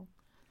definition.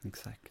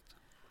 Exakt.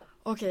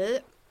 Okej,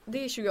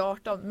 det är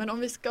 2018. Men om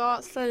vi ska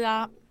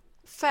säga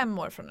 5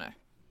 år från nu,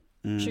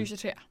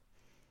 2023.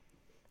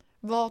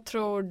 Vad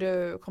tror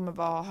du kommer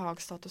vara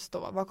hög status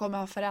då? Vad kommer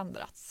ha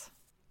förändrats?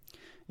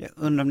 Jag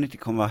undrar om det inte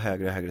kommer vara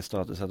högre och högre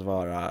status att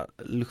vara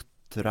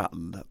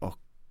luttrad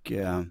och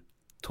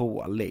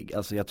tålig.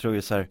 Alltså jag tror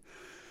ju så här,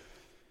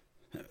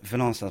 för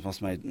någonstans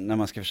måste man, när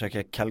man ska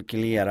försöka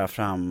kalkylera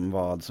fram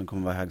vad som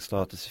kommer vara hög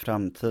status i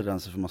framtiden,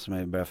 så måste man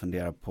ju börja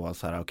fundera på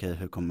så här, okej,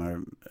 hur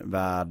kommer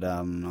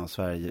världen och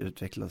Sverige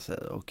utveckla sig?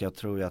 Och jag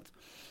tror ju att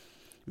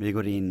vi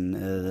går in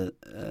i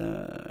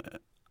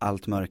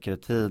allt mörkare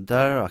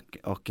tider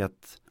och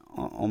att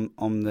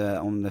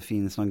om det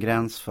finns någon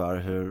gräns för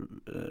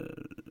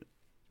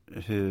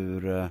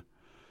hur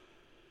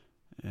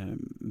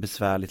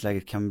besvärligt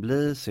läget kan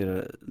bli, så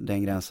är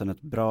den gränsen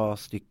ett bra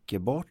stycke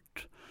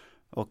bort.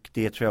 Och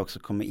det tror jag också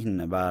kommer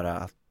innebära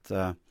att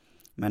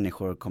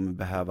människor kommer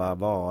behöva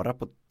vara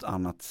på ett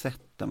annat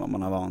sätt än vad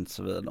man har vant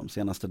sig vid de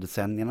senaste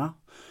decennierna.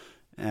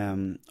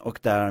 Och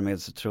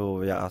därmed så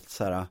tror jag att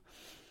så här,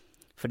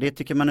 för det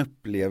tycker man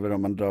upplever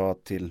om man drar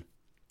till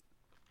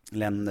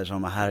länder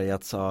som har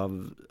härjats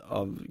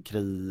av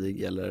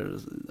krig eller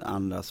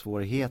andra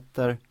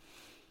svårigheter,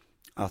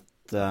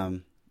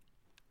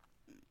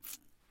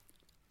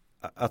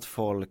 att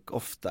folk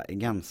ofta är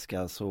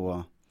ganska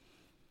så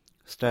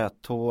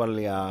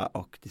stöttåliga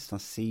och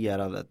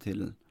distanserade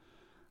till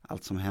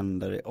allt som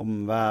händer i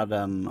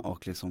omvärlden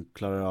och liksom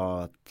klarar av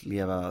att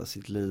leva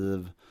sitt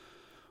liv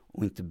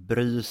och inte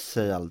bry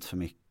sig allt för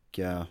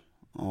mycket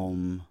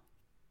om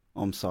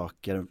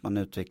saker. Man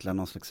utvecklar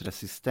någon slags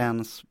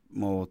resistens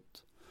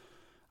mot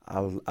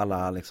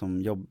alla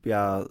liksom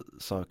jobbiga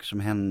saker som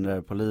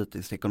händer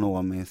politiskt,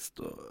 ekonomiskt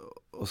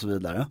och så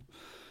vidare.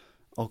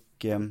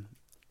 Och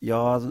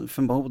jag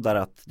förmodar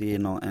att det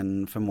är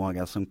en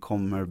förmåga som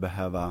kommer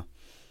behöva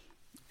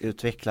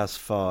utvecklas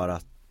för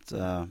att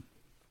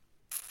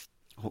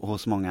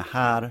hos många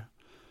här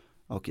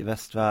och i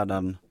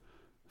västvärlden,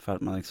 för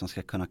att man liksom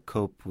ska kunna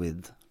cope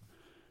with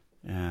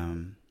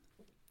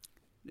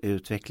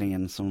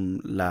utvecklingen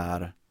som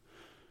lär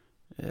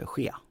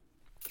ske.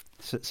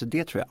 Så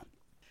det tror jag.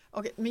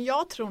 Okej, men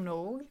jag tror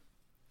nog,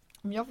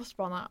 om jag får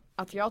spana,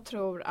 att jag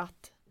tror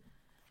att,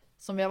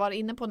 som vi har varit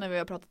inne på när vi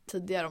har pratat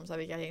tidigare om så här,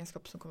 vilka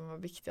egenskaper som kommer vara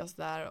viktigast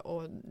där,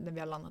 och när vi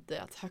har landat i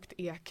att högt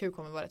EQ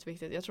kommer vara rätt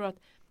viktigt. Jag tror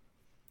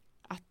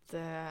att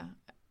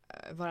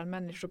vara en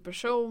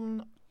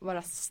människoperson,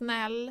 vara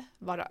snäll,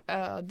 vara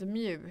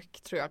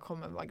ödmjuk tror jag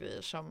kommer vara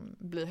grejer som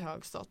blir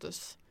hög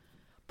status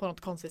på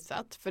något konstigt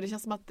sätt. För det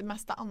känns som att det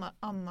mesta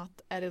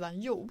annat är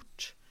redan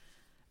gjort.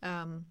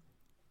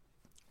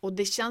 Och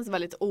det känns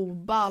väldigt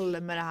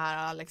oball med det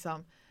här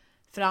liksom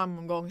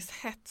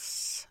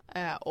framgångshets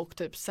och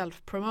typ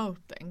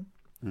self-promoting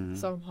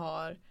som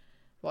har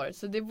varit.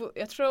 Så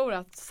jag tror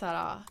att så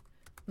här,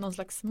 någon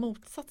slags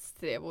motsats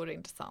till det vore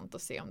intressant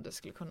att se om det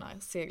skulle kunna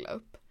segla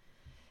upp.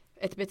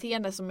 Ett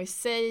beteende som i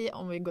sig,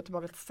 om vi går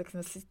tillbaka till Sex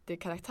and the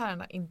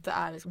City-karaktärerna, inte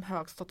är liksom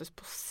hög status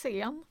på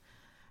scen,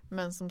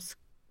 men som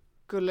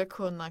skulle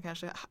kunna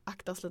kanske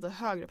aktas lite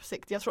högre på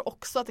sikt. Jag tror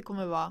också att det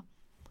kommer vara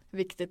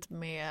viktigt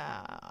med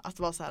att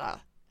vara så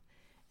här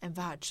en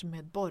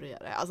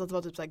världsmedborgare, alltså att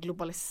vara typ så här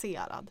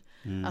globaliserad,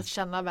 att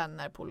känna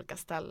vänner på olika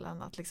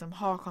ställen, att liksom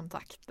ha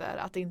kontakter,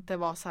 att inte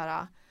vara så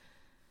här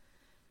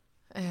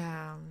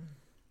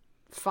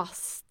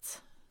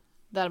fast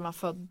där man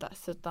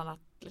föddes, utan att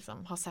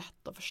liksom ha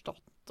sett och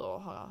förstått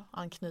och ha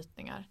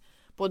anknytningar,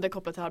 både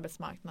kopplat till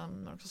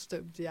arbetsmarknaden men också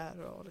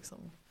studier och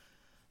liksom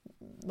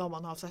vad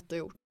man har sett och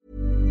gjort.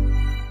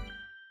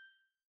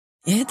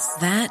 It's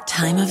that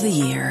time of the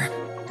year.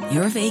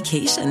 Your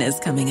vacation is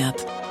coming up.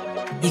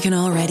 You can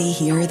already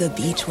hear the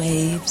beach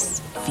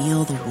waves,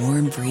 feel the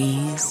warm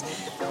breeze,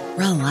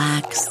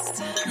 relax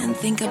and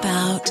think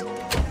about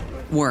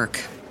work.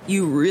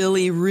 You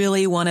really,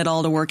 really want it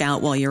all to work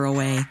out while you're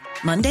away.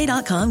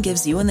 Monday.com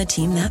gives you and the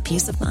team that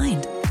peace of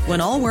mind.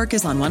 When all work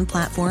is on one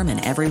platform and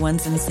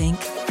everyone's in sync,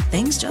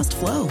 things just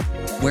flow.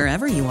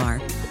 Wherever you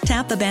are,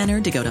 tap the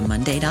banner to go to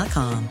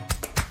Monday.com.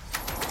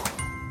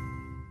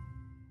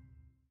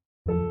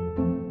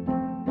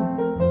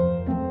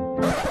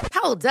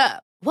 Hold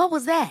up. What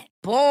was that?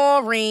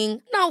 Boring.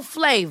 No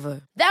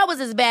flavor. That was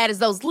as bad as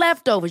those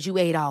leftovers you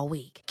ate all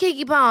week.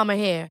 Keke Palmer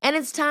here, and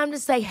it's time to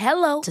say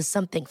hello to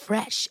something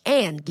fresh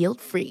and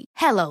guilt-free.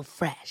 Hello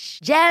Fresh.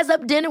 Jazz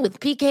up dinner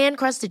with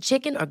pecan-crusted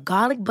chicken or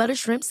garlic butter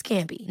shrimp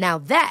scampi. Now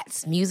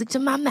that's music to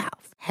my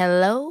mouth.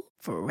 Hello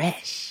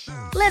Fresh.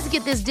 Let's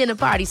get this dinner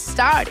party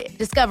started.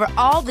 Discover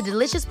all the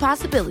delicious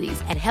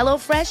possibilities at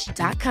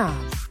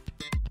hellofresh.com.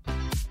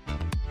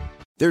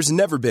 There's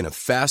never been a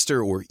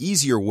faster or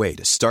easier way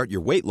to start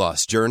your weight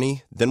loss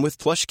journey than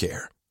with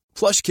PlushCare.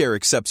 PlushCare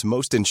accepts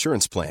most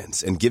insurance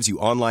plans and gives you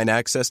online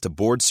access to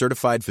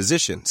board-certified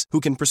physicians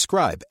who can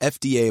prescribe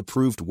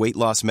FDA-approved weight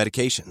loss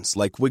medications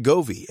like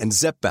Wegovy and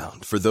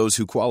Zepbound for those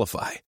who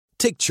qualify.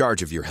 Take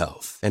charge of your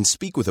health and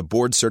speak with a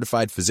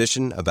board-certified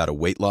physician about a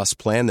weight loss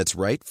plan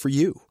that's right for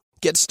you.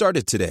 Get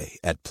started today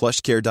at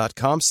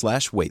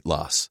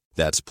plushcare.com/weightloss.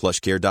 That's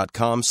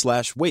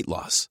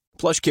plushcare.com/weightloss.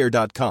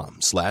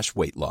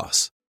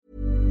 plushcare.com/weightloss.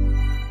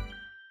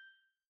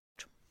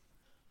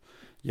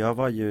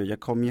 Jag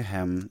kom ju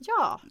hem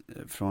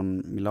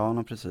från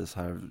Milano precis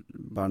här,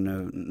 bara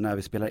nu när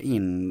vi spelar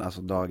in,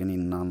 alltså dagen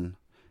innan,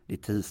 det är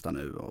tisdag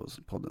nu och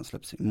podden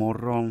släpps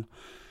imorgon.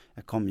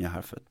 Jag kom ju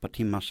här för ett par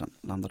timmar sedan,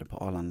 landade på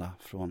Arlanda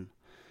från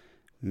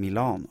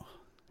Milano.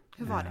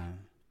 Hur var det?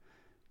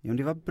 Jo,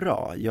 det var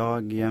bra.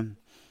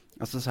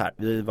 Alltså så här,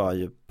 vi var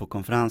ju på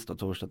konferens då,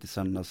 torsdag till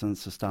söndag, sen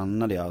så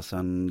stannade jag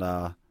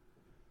söndag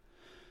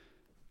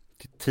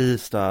till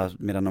tisdag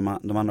medan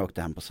de andra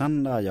åkte hem på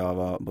söndag.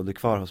 Jag bodde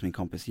kvar hos min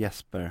kompis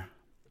Jesper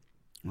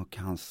och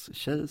hans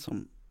tjej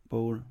som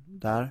bor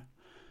där.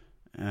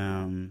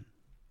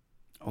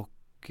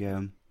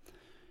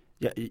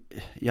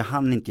 Jag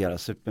hann inte göra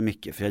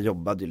supermycket för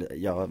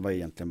jag var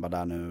egentligen bara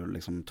där nu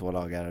liksom 2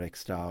 dagar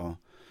extra och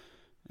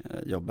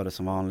jobbade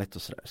som vanligt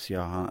och sådär. Så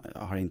jag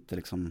har inte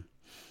liksom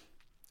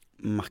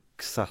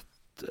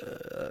maxat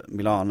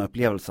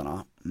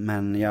Milano-upplevelserna.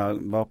 Men jag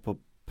var på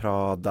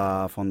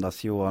Prada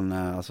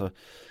Fondazione, alltså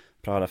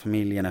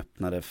Prada-familjen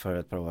öppnade för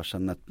ett par år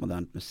sedan ett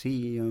modernt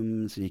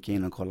museum, så gick jag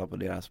in och kollade på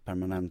deras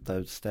permanenta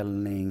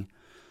utställning.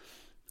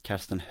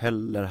 Karsten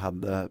Höller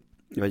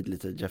det var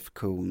lite Jeff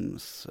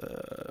Koons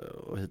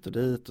och hit och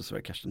dit, och så var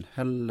det Karsten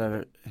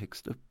Höller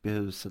högst upp i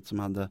huset som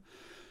hade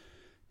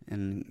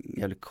en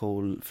jävligt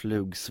cool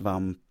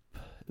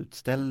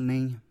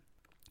flugsvamputställning.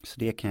 Så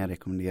det kan jag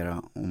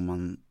rekommendera om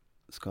man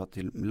ska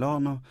till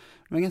Milano.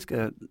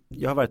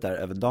 Jag har varit där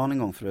över dagen en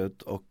gång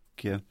förut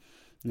och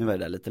Nu var jag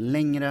där lite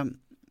längre.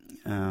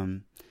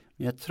 Men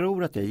jag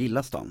tror att jag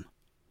gillar stan.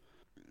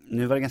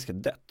 Nu var det ganska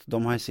dött.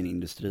 De har ju sin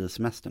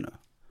industrisemester nu.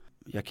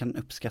 Jag kan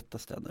uppskatta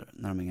städer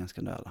när de är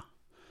ganska döda.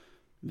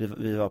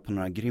 Vi var på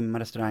några grymma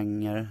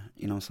restauranger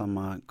inom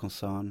samma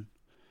koncern.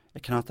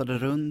 Jag knatade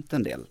runt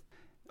en del.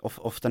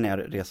 Ofta när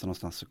jag reser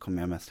någonstans så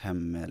kommer jag mest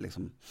hem med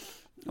liksom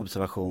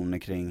observationer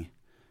kring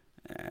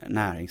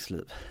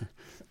näringsliv.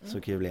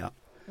 Så kul är jag.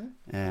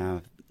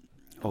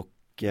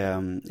 Och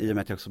i och med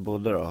att jag också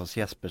bodde då hos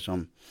Jesper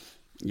som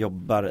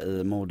jobbar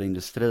i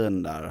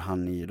modeindustrin där.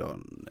 Han är ju då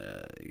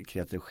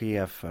kreativ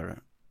chef för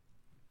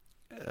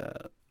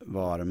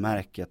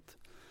varumärket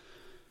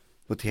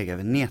Bottega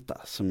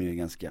Veneta som ju är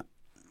ganska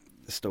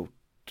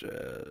stort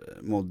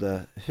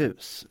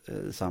modehus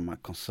i samma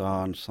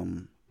koncern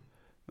som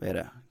vad är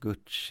det?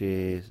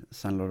 Gucci,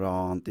 Saint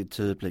Laurent, det är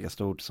typ lika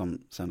stort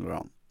som Saint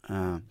Laurent.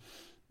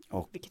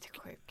 Vilket är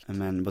sjukt.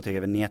 Men Bottega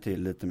Veneta är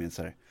lite mer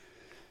så här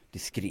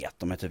diskret.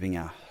 De har typ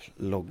inga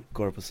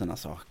loggor på sina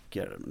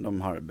saker.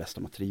 De har det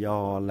bästa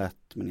materialet,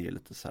 men det är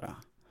lite så här.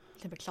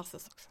 Det är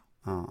klassiskt också.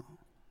 Ja.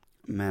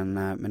 Men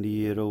det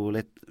är ju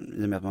roligt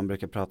i och med att man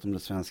brukar prata om det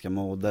svenska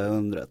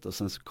modeundret och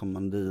sen så kommer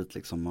man dit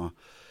liksom och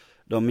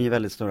de är ju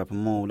väldigt stora på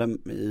mode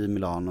i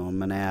Milano,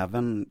 men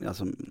även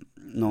alltså,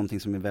 någonting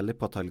som är väldigt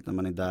påtagligt när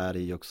man är där är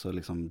ju också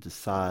liksom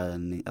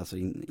design, alltså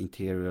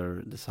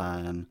interior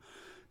design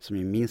som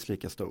är minst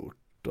lika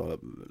stort och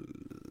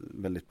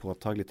väldigt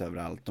påtagligt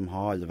överallt. De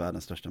har ju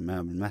världens största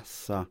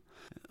möbelmässa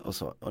och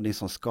så. Och det är en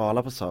sån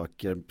skala på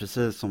saker,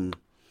 precis som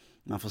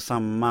man får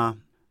samma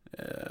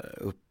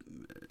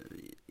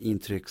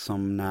intryck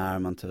som när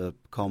man typ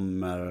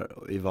kommer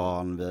i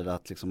van vid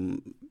att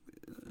liksom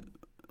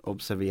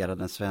observera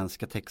den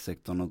svenska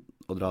techsektorn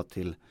och dra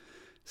till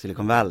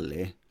Silicon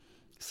Valley.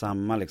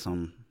 Samma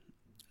liksom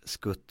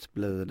skutt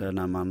blir det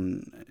när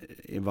man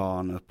är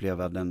van att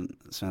uppleva den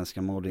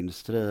svenska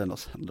modeindustrin och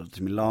sen dra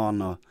till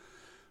Milano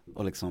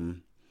och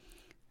liksom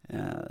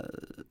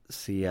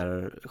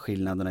ser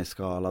skillnaderna i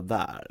skala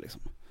där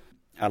liksom.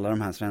 Alla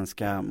de här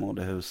svenska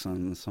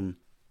modehusen som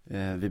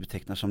vi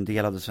betecknar som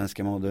del av det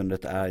svenska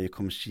modeundret är ju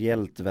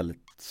kommersiellt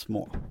väldigt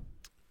små.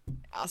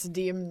 Alltså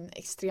det är ju en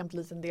extremt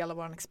liten del av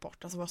vår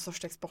export. Alltså vår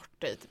största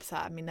export är typ så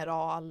här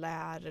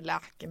mineraler,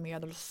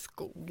 läkemedel och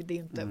skog. Det är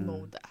ju inte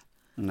mode.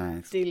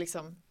 Nej. Det är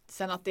liksom,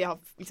 sen att det har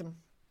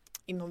liksom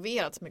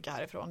innoverats mycket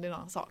härifrån, det är en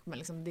annan sak. Men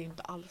liksom, det är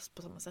inte alls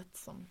på samma sätt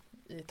som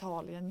i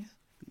Italien.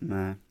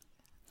 Nej.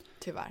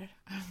 Tyvärr.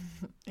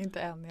 Inte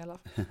än i alla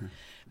fall.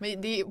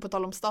 Men det är på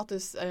tal om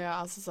status,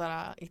 alltså så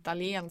här,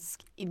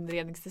 italiensk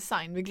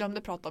inredningsdesign. Vi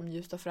glömde prata om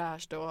ljust och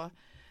fräscht och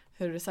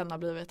hur det sen har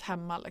blivit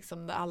hemma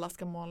liksom, där alla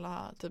ska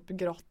måla typ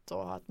grått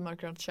och ha ett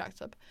mörkgrönt kök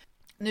typ.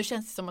 Nu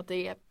känns det som att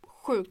det är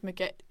sjukt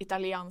mycket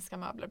italienska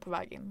möbler på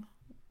väg in.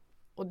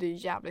 Och det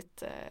är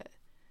jävligt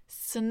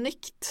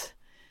snyggt.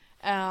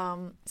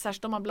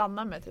 Särskilt om man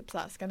blandar med typ så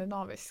här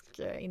skandinavisk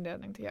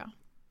inredning tycker jag.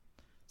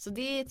 Så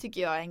det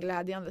tycker jag är en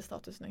glädjande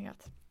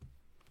statusnyhet.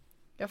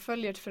 Jag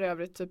följer för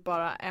övrigt typ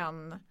bara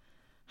en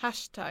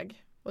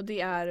hashtag. Och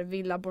det är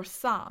Villa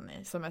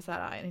Borsani som är så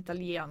här en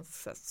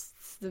italiensk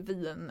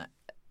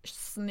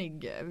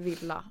snygg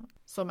villa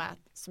som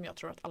jag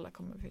tror att alla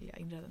kommer vilja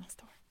inreda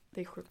nästa år.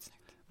 Det är sjukt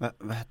snyggt.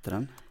 Vad heter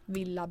den?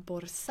 Villa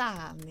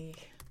Borsani.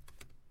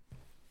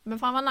 Men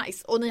fan vad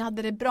nice. Och ni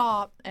hade det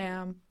bra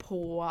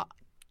på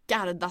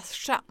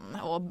Gardasjön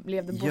och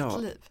levde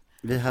båtliv.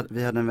 Vi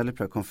hade en väldigt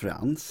bra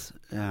konferens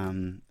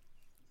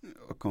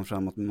och kom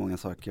framåt med många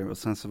saker. Och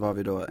sen så var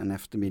vi då en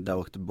eftermiddag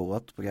och åkte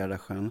båt på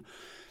Gardasjön.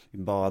 Vi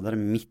badade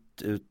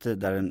mitt ute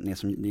där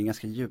det är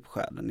ganska djup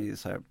sjö. Den är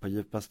så här på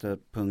djupaste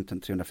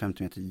punkten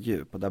 350 meter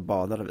djup och där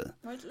badade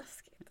vi. Var det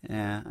läskigt?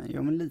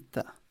 Ja men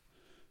lite.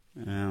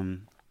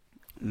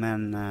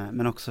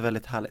 Men också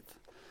väldigt härligt.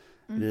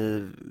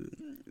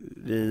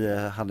 Vi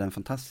hade en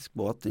fantastisk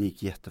båt. Den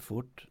gick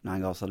jättefort när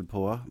han gasade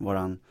på,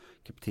 våran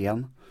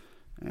kapten.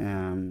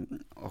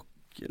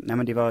 Och nej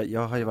men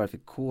jag har ju varit i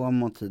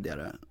Como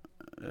tidigare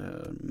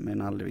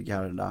men aldrig vid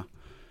Garda.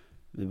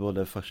 Vi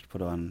bodde först på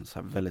då en så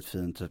här väldigt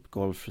fin typ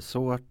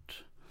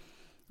golfresort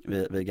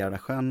vid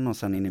Gardasjön och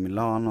sen in i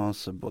Milano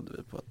så bodde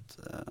vi på ett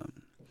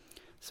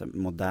så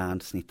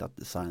modernt snittat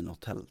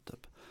designhotell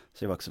typ. Så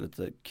det var också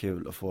lite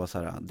kul att få så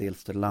här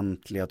dels det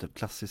lantliga typ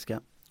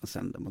klassiska och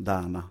sen det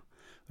moderna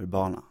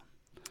urbana.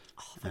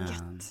 Vad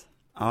gött.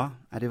 Ja,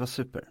 det var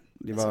super.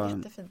 Det var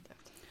jättefint.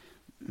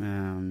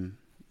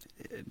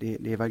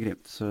 Det var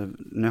grymt. Så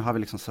nu har vi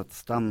liksom satt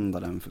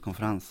standarden för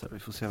konferenser. Vi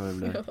får se vad det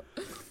blir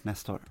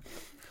nästa år.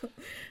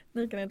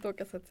 Ni kan inte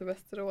åka till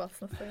Västerås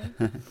nästa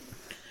gång.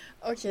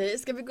 Okej,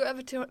 ska vi gå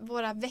över till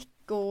våra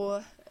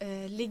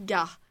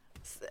veckoligga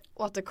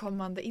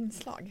återkommande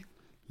inslag?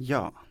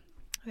 Ja.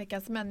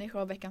 Veckans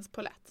människa och veckans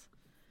polett.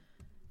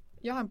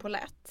 Jag har en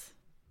polett.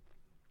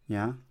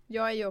 Ja.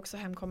 Jag är ju också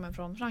hemkommen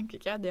från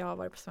Frankrike. Där jag har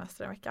varit på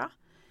semester en vecka.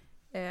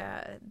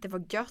 Det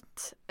var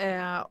gött.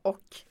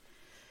 Och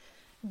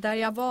där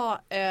jag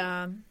var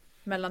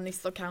mellan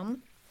Nice och Cannes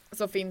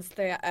så finns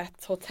det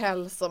ett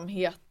hotell som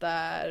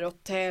heter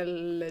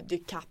Hotel du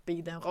Cap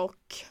den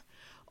Rock.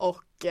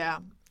 Och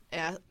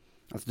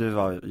Alltså du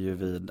var ju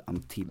vid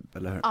Antibes,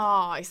 eller hur?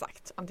 Ja,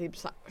 exakt.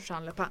 Antibes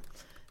Saint-Lepin.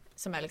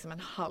 Som är liksom en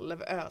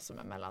halv ö som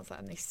är mellan så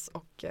här Nice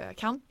och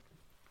Cannes.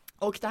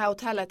 Och det här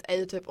hotellet är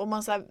ju typ, om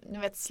man så här, ni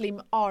vet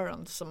Slim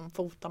Aron som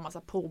fotar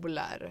massa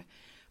pooler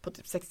på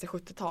typ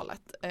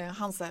 60-70-talet.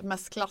 Hans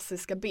mest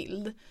klassiska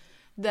bild,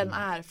 den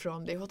är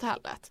från det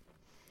hotellet.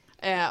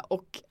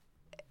 Och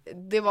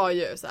det var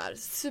ju så här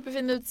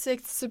superfin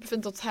utsikt,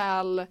 superfint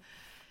hotell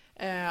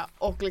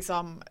och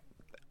liksom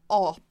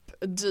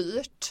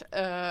apdyrt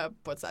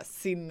på ett så här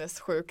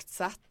sinnessjukt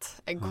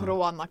sätt. En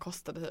corona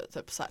kostade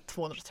typ så här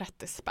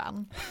 230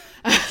 spänn.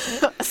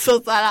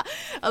 Så här,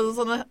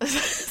 alltså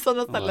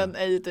sådana ställen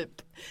är ju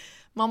typ,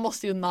 man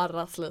måste ju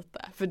narras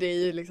lite, för det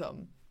är ju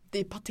liksom, det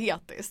är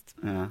patetiskt.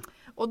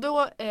 Och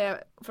då,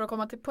 för att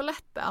komma till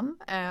poletten,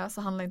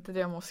 så handlar inte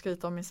det om att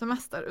skryta om min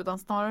semester, utan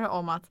snarare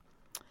om att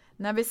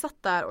när vi satt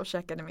där och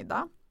käkade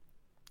middag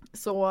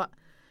så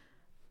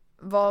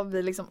var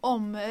vi liksom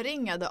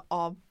omringade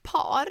av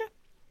par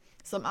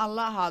som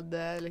alla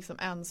hade liksom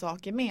en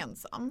sak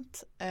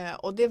gemensamt.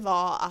 Och det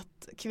var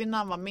att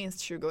kvinnan var minst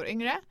 20 år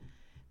yngre,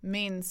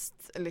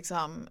 minst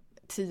liksom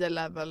 10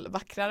 level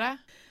vackrare.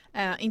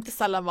 Inte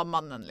sällan var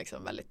mannen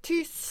liksom väldigt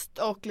tyst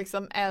och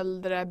liksom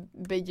äldre,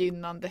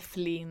 begynnande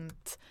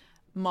flint,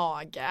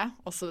 mage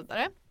och så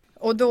vidare.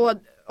 Och då,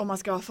 om man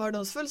ska vara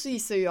fördomsfull, så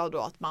gissar jag då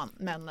att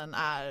männen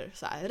är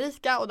så här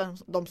rika och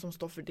de som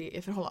står för det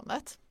i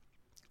förhållandet.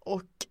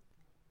 Och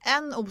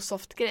en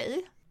osoft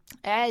grej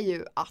är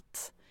ju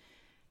att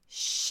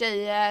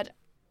tjejer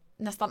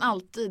nästan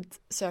alltid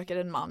söker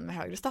en man med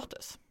högre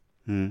status.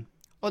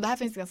 Och det här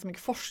finns det ganska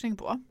mycket forskning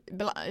på.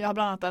 Jag har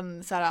bland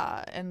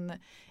annat en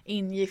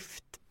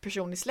ingift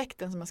person i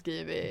släkten som har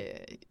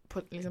skrivit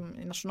på, liksom,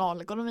 i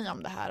nationalekonomi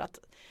om det här, att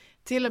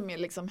till och med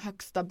liksom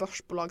högsta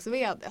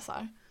börsbolags-vd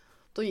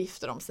då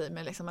gifter de sig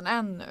med liksom en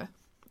ännu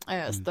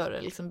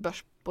större liksom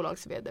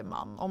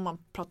börsbolags-vd-man, om man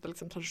pratar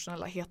liksom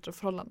traditionella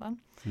heteroförhållanden.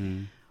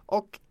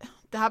 Och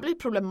det här blir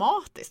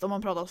problematiskt om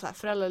man pratar om så här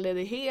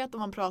föräldraledighet, om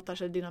man pratar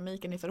så här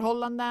dynamiken i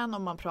förhållanden,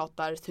 om man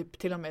pratar typ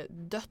till och med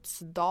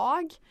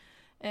dödsdag,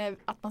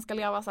 att man ska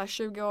leva så här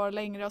 20 år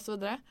längre och så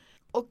vidare.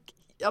 Och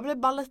jag blev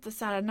bara lite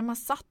så här, när man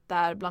satt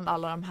där bland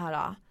alla de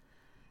här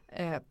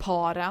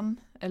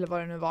paren, eller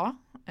vad det nu var,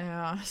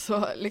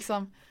 så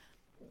liksom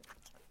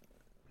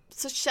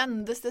så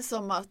kändes det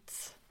som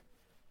att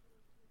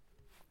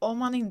om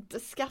man inte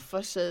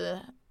skaffar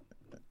sig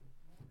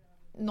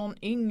någon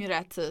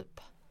yngre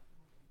typ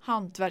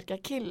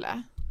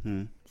hantverkarkille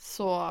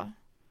så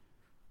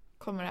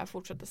kommer det här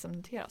fortsätta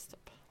cementeras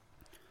typ.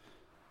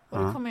 Och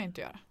det kommer jag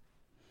inte göra.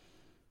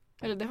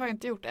 Eller det har jag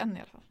inte gjort än i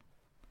alla fall.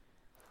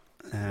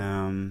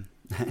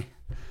 Nej,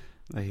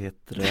 vad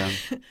heter det?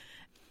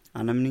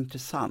 Ja, men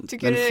intressant.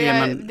 Tycker du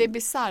det är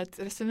bizarrt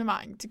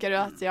resonemang? Tycker du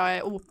att jag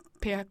är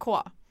OPK?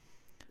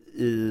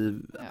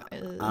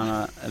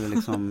 Eller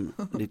liksom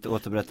lite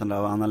återberättande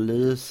av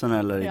analysen,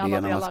 eller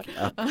idén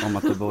om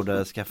att du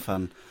borde skaffa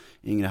en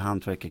yngre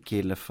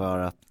hantverkarkille för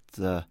att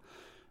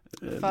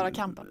föra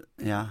kampen.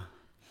 Ja.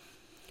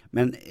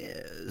 Men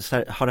så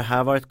här, har det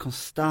här varit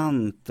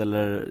konstant,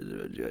 eller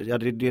ja,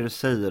 det är det du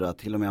säger då,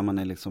 till och med om man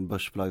är liksom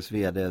börsbolags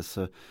vd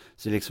så är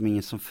det liksom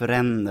inget som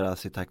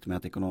förändras i takt med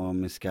att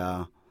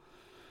ekonomiska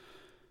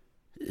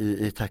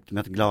i takt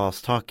med att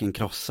glastaken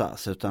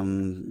krossas,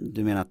 utan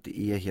du menar att det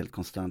är helt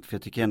konstant? För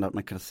jag tycker ändå att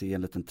man kan se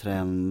en liten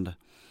trend,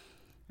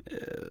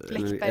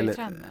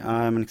 Läckberg-trenden.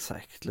 Ja, men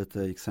exakt,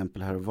 lite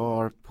exempel här och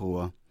var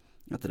på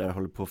att det där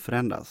håller på att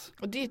förändras.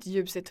 Och det är ett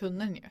ljus i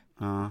tunneln ju.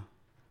 Ja.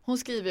 Hon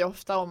skriver ju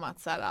ofta om att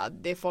så här,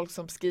 det är folk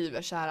som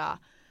skriver så här,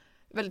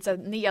 väldigt så här,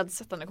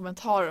 nedsättande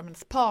kommentarer om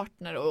hennes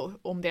partner och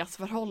om deras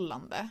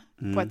förhållande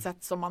på ett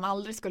sätt som man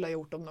aldrig skulle ha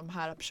gjort om de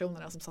här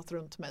personerna som satt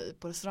runt mig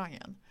på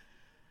restaurangen.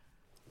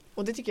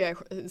 Och det tycker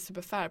jag är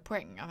superfair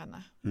poäng av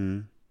henne.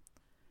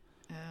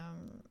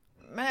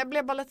 Men jag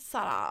blev bara lite så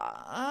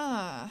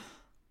här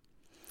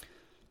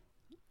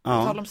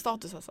tal om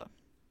status alltså.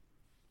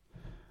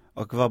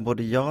 Och vad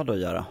borde jag då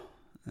göra?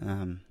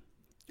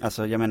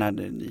 Alltså jag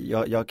menar,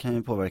 jag kan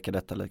ju påverka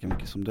detta lika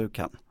mycket som du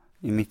kan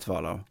i mitt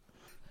val av.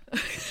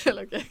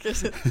 Eller okej,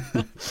 kanske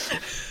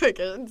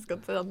inte ska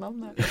säga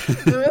namn här.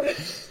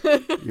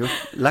 Jo,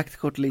 lagt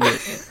kort ligger.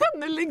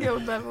 Nu ligger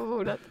hon där på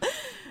bordet.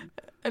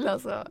 Eller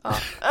alltså, ja.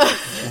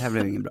 Det här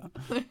blev inget bra.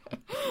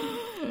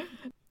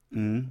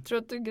 Tror du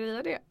att du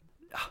grejer det?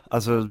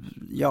 Alltså,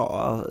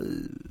 ja.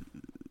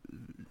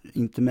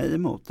 Inte mig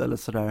emot, eller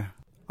sådär.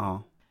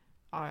 Ja.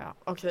 Ja.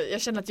 Okej.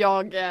 Jag känner att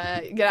jag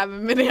gräver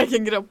min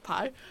egen grupp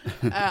här.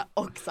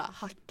 Och så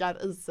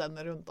hackar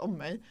isen runt om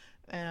mig.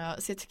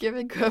 Så jag tycker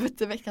vi går över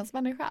till veckans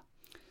människa.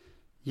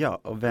 Ja,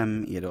 och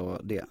vem är då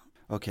det?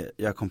 Okej,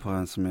 jag kom på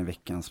vem som är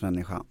veckans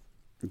människa.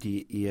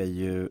 Det är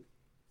ju,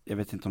 jag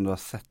vet inte om du har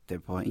sett det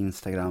på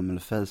Instagram eller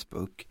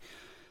Facebook,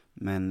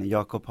 men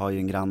Jakob har ju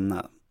en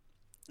granne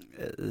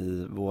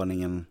i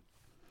våningen.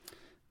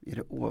 Är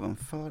det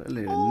ovanför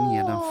eller är det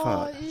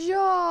nedanför?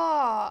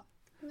 Ja!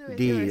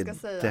 Det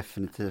är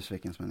definitivt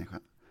veckans människa.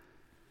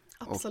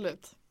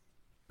 Absolut.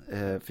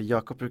 För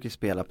Jakob brukar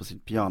spela på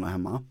sitt piano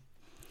hemma.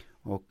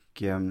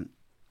 Och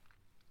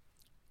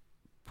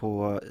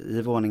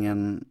i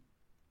våningen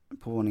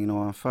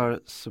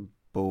ovanför så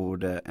bor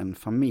det en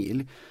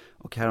familj.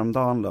 Och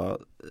häromdagen då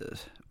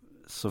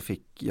så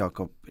fick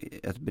Jakob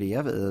ett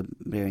brev i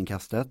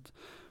brevinkastet.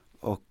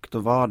 Och då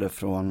var det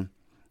från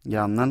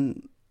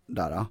grannen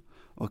där.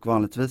 Och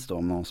vanligtvis då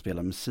om någon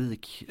spelar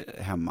musik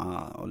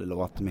hemma och det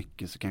låter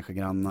mycket så kanske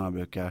grannarna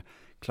brukar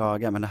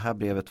klaga. Men det här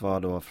brevet var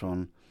då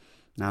från,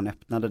 när han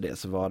öppnade det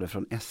så var det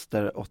från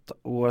Ester, 8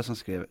 år, som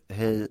skrev: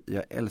 hej,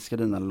 jag älskar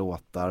dina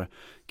låtar.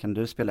 Kan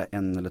du spela 1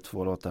 eller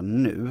 2 låtar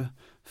nu?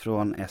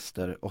 Från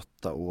Ester,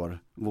 8 år,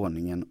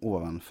 våningen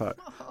ovanför.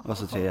 Och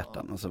så 3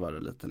 hjärtan och så var det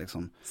lite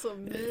liksom,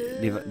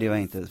 det var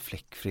inte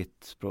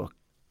fläckfritt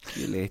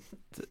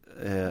språkligt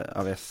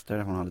av Ester.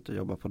 Hon har lite att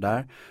jobba på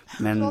där.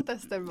 Men, låt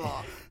Ester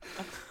vara.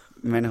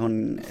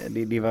 Men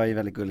det var ju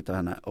väldigt gulligt av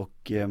henne.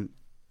 Och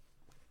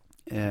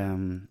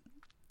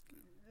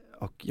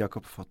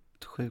Jakob har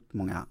fått sjukt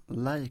många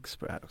likes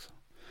på det här också.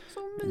 Så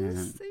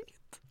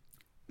mysigt.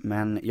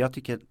 Men jag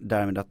tycker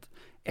därmed att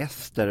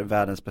Ester,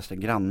 världens bästa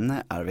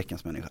granne, är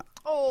veckans människa.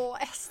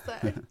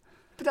 Ester.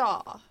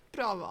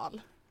 Bra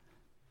val.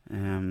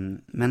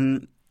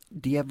 Men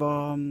det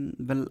var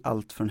väl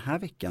allt för den här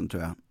veckan,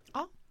 tror jag.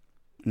 Ja.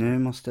 Nu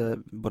måste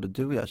både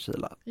du och jag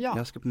kila. Ja.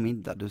 Jag ska på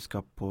middag, du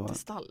ska på till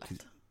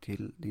stallet.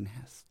 Till din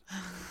häst.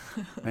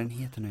 Vad den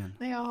heter nu igen?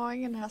 Nej, jag har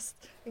ingen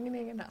häst. Ingen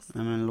egen häst.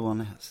 Nej, men en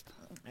lånehäst.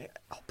 Jag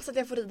hoppas att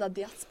jag får rida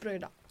Diaspora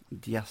idag.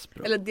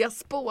 Diaspora. Eller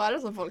Diaspora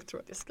som folk tror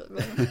att jag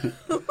skriver.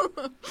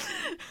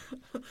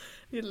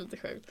 Det är lite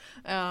sjukt.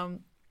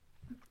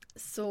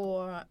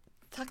 Så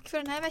tack för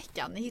den här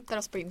veckan. Ni hittar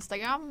oss på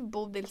Instagram.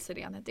 Bodil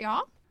Sirén heter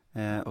jag.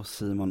 Och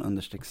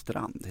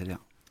Simon_Strand heter jag.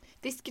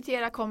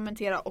 Diskutera,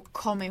 kommentera och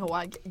kom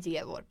ihåg,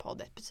 ge vår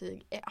podd ett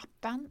betyg i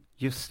appen.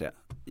 Just det.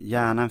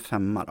 Gärna en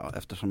 5 då,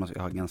 eftersom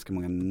jag har ganska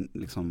många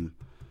liksom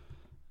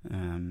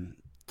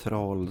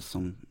troll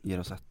som ger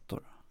oss 1.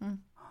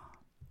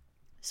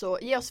 Så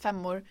ge oss 5.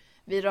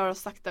 Vi rör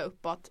oss sakta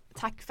uppåt.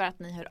 Tack för att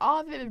ni hör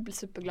av. Vi blir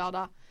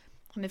superglada.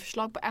 Har ni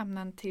förslag på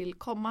ämnen till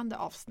kommande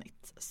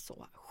avsnitt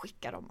så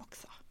skicka dem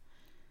också.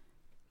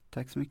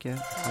 Tack så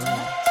mycket.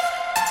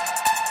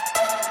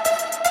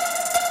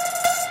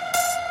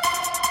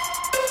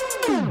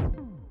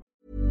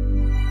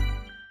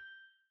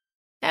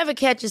 Ever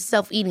catch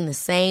yourself eating the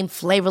same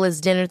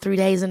flavorless dinner 3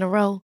 days in a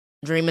row?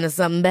 Dreaming of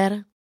something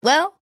better?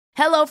 Well,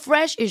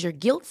 HelloFresh is your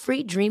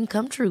guilt-free dream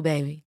come true,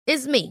 baby.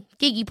 It's me,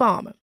 Keke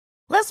Palmer.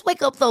 Let's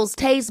wake up those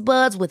taste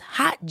buds with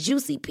hot,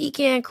 juicy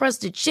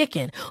pecan-crusted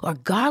chicken or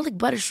garlic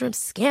butter shrimp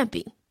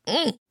scampi.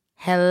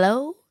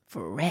 Hello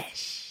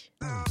Fresh.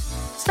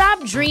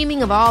 Stop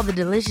dreaming of all the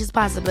delicious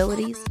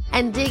possibilities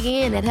and dig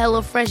in at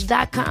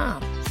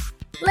HelloFresh.com.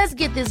 Let's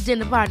get this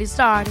dinner party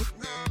started.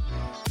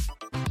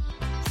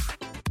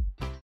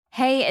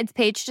 Hey, it's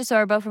Paige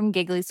DeSorbo from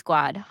Giggly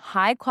Squad.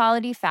 High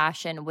quality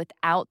fashion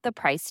without the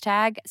price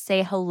tag.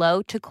 Say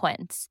hello to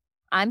Quince.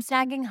 I'm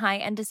snagging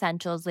high-end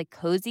essentials like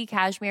cozy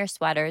cashmere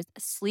sweaters,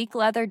 sleek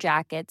leather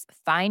jackets,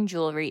 fine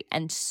jewelry,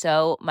 and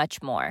so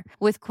much more.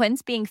 With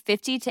Quince being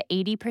 50 to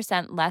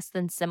 80% less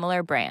than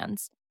similar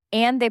brands.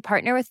 And they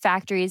partner with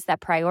factories that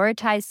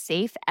prioritize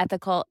safe,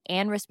 ethical,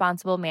 and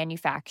responsible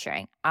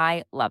manufacturing.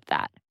 I love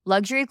that.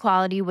 Luxury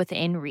quality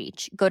within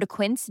reach. Go to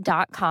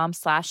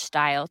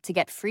quince.com/style to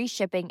get free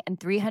shipping and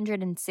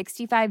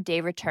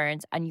 365-day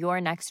returns on your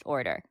next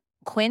order.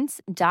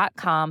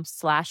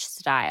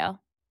 Quince.com/style.